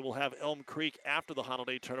 they will have Elm Creek after the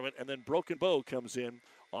holiday tournament, and then Broken Bow comes in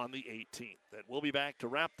on the 18th. And we'll be back to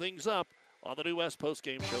wrap things up on the New West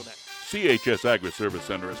postgame show next. CHS Agri-Service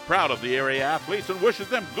Center is proud of the area athletes and wishes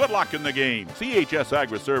them good luck in the game. CHS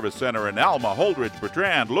Agri-Service Center in Alma, Holdridge,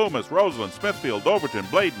 Bertrand, Loomis, Roseland, Smithfield, Overton,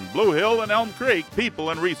 Bladen, Blue Hill, and Elm Creek.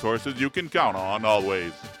 People and resources you can count on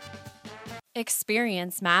always.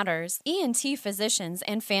 Experience matters. ENT Physicians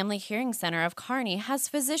and Family Hearing Center of Kearney has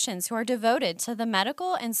physicians who are devoted to the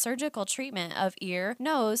medical and surgical treatment of ear,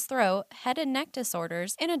 nose, throat, head and neck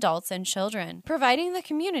disorders in adults and children, providing the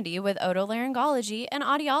community with otolaryngology and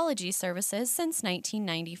audiology services since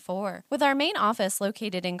 1994. With our main office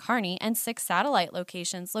located in Kearney and 6 satellite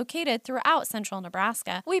locations located throughout central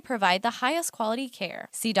Nebraska, we provide the highest quality care.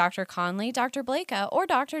 See Dr. Conley, Dr. Blaka, or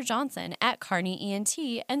Dr. Johnson at Kearney ENT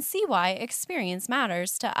and see why experience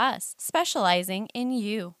matters to us, specializing in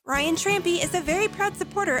you. Ryan Trampy is a very proud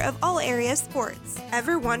supporter of all area sports.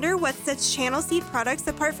 Ever wonder what sets Channel Seed products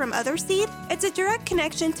apart from other seed? It's a direct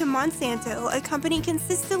connection to Monsanto, a company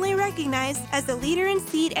consistently recognized as a leader in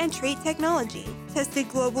seed and trait technology. Tested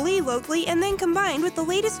globally, locally, and then combined with the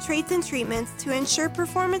latest traits and treatments to ensure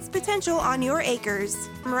performance potential on your acres.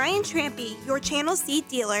 I'm Ryan Trampy, your Channel Seed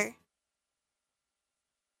dealer.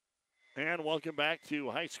 And welcome back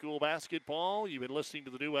to high school basketball. You've been listening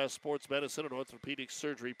to the New West Sports Medicine and Orthopedic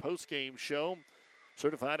Surgery postgame show.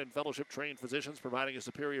 Certified and fellowship-trained physicians providing a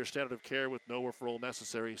superior standard of care with no referral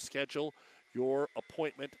necessary. Schedule your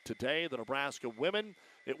appointment today. The Nebraska women,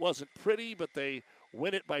 it wasn't pretty, but they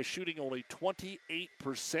win it by shooting only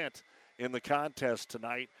 28% in the contest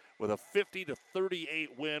tonight with a 50-38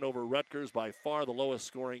 win over Rutgers, by far the lowest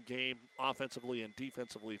scoring game offensively and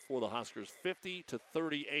defensively for the Huskers.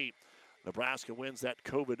 50-38. Nebraska wins that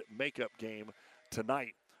COVID makeup game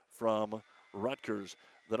tonight from Rutgers.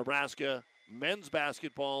 The Nebraska men's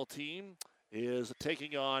basketball team is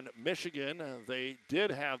taking on Michigan. They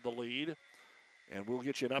did have the lead, and we'll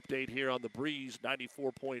get you an update here on the Breeze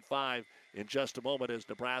 94.5 in just a moment, as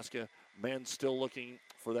Nebraska men still looking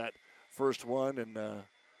for that first one in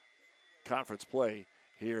conference play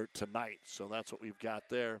here tonight. So that's what we've got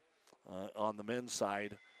there on the men's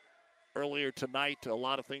side. Earlier tonight, a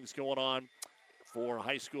lot of things going on for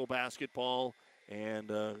high school basketball,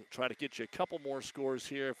 and try to get you a couple more scores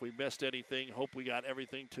here. If we missed anything, hope we got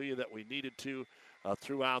everything to you that we needed to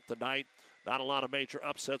throughout the night. Not a lot of major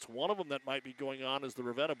upsets. One of them that might be going on is the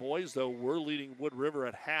Ravenna boys, though, we're leading Wood River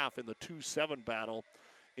at half in the 2-7 battle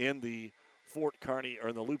in the Fort Kearney or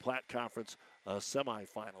in the Loup Platte Conference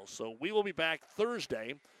semifinals. So we will be back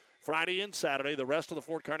Thursday, Friday, and Saturday. The rest of the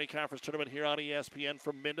Fort Kearney Conference tournament here on ESPN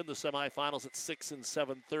from Minden. The semifinals at 6 and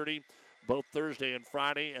 7:30, both Thursday and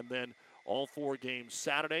Friday, and then all 4 games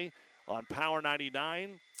Saturday. On Power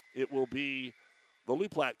 99, it will be the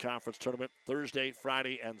Loup Platte Conference tournament Thursday,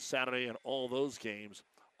 Friday, and Saturday, and all those games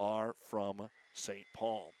are from St.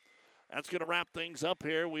 Paul. That's going to wrap things up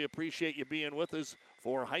here. We appreciate you being with us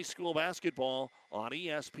for high school basketball on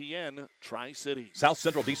ESPN Tri-Cities. South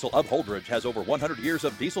Central Diesel of Holdridge has over 100 years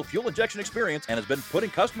of diesel fuel injection experience and has been putting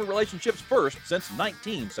customer relationships first since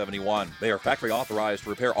 1971. They are factory authorized to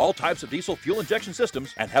repair all types of diesel fuel injection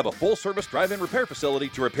systems and have a full-service drive-in repair facility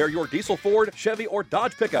to repair your diesel Ford, Chevy, or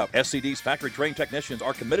Dodge pickup. SCD's factory-trained technicians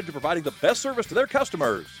are committed to providing the best service to their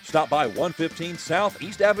customers. Stop by 115 South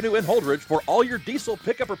East Avenue in Holdridge for all your diesel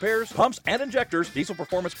pickup repairs, pumps and injectors, diesel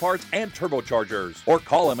performance parts, and turbochargers. Or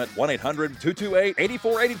call them at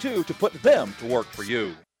 1-800-228-8482 to put them to work for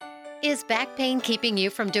you. Is back pain keeping you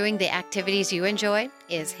from doing the activities you enjoy?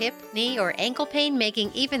 Is hip, knee, or ankle pain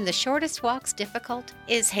making even the shortest walks difficult?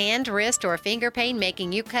 Is hand, wrist, or finger pain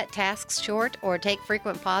making you cut tasks short or take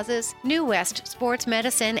frequent pauses? New West Sports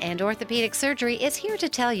Medicine and Orthopedic Surgery is here to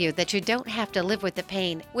tell you that you don't have to live with the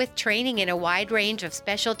pain. With training in a wide range of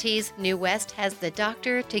specialties, New West has the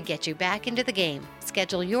doctor to get you back into the game.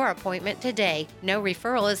 Schedule your appointment today. No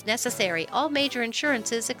referral is necessary. All major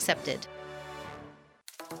insurances accepted.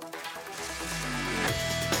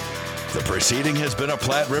 The proceeding has been a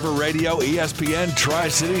Platte River Radio ESPN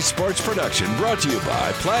Tri-City Sports production brought to you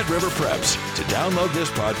by Platte River Preps. To download this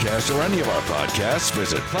podcast or any of our podcasts,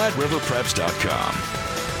 visit PlatteRiverPreps.com.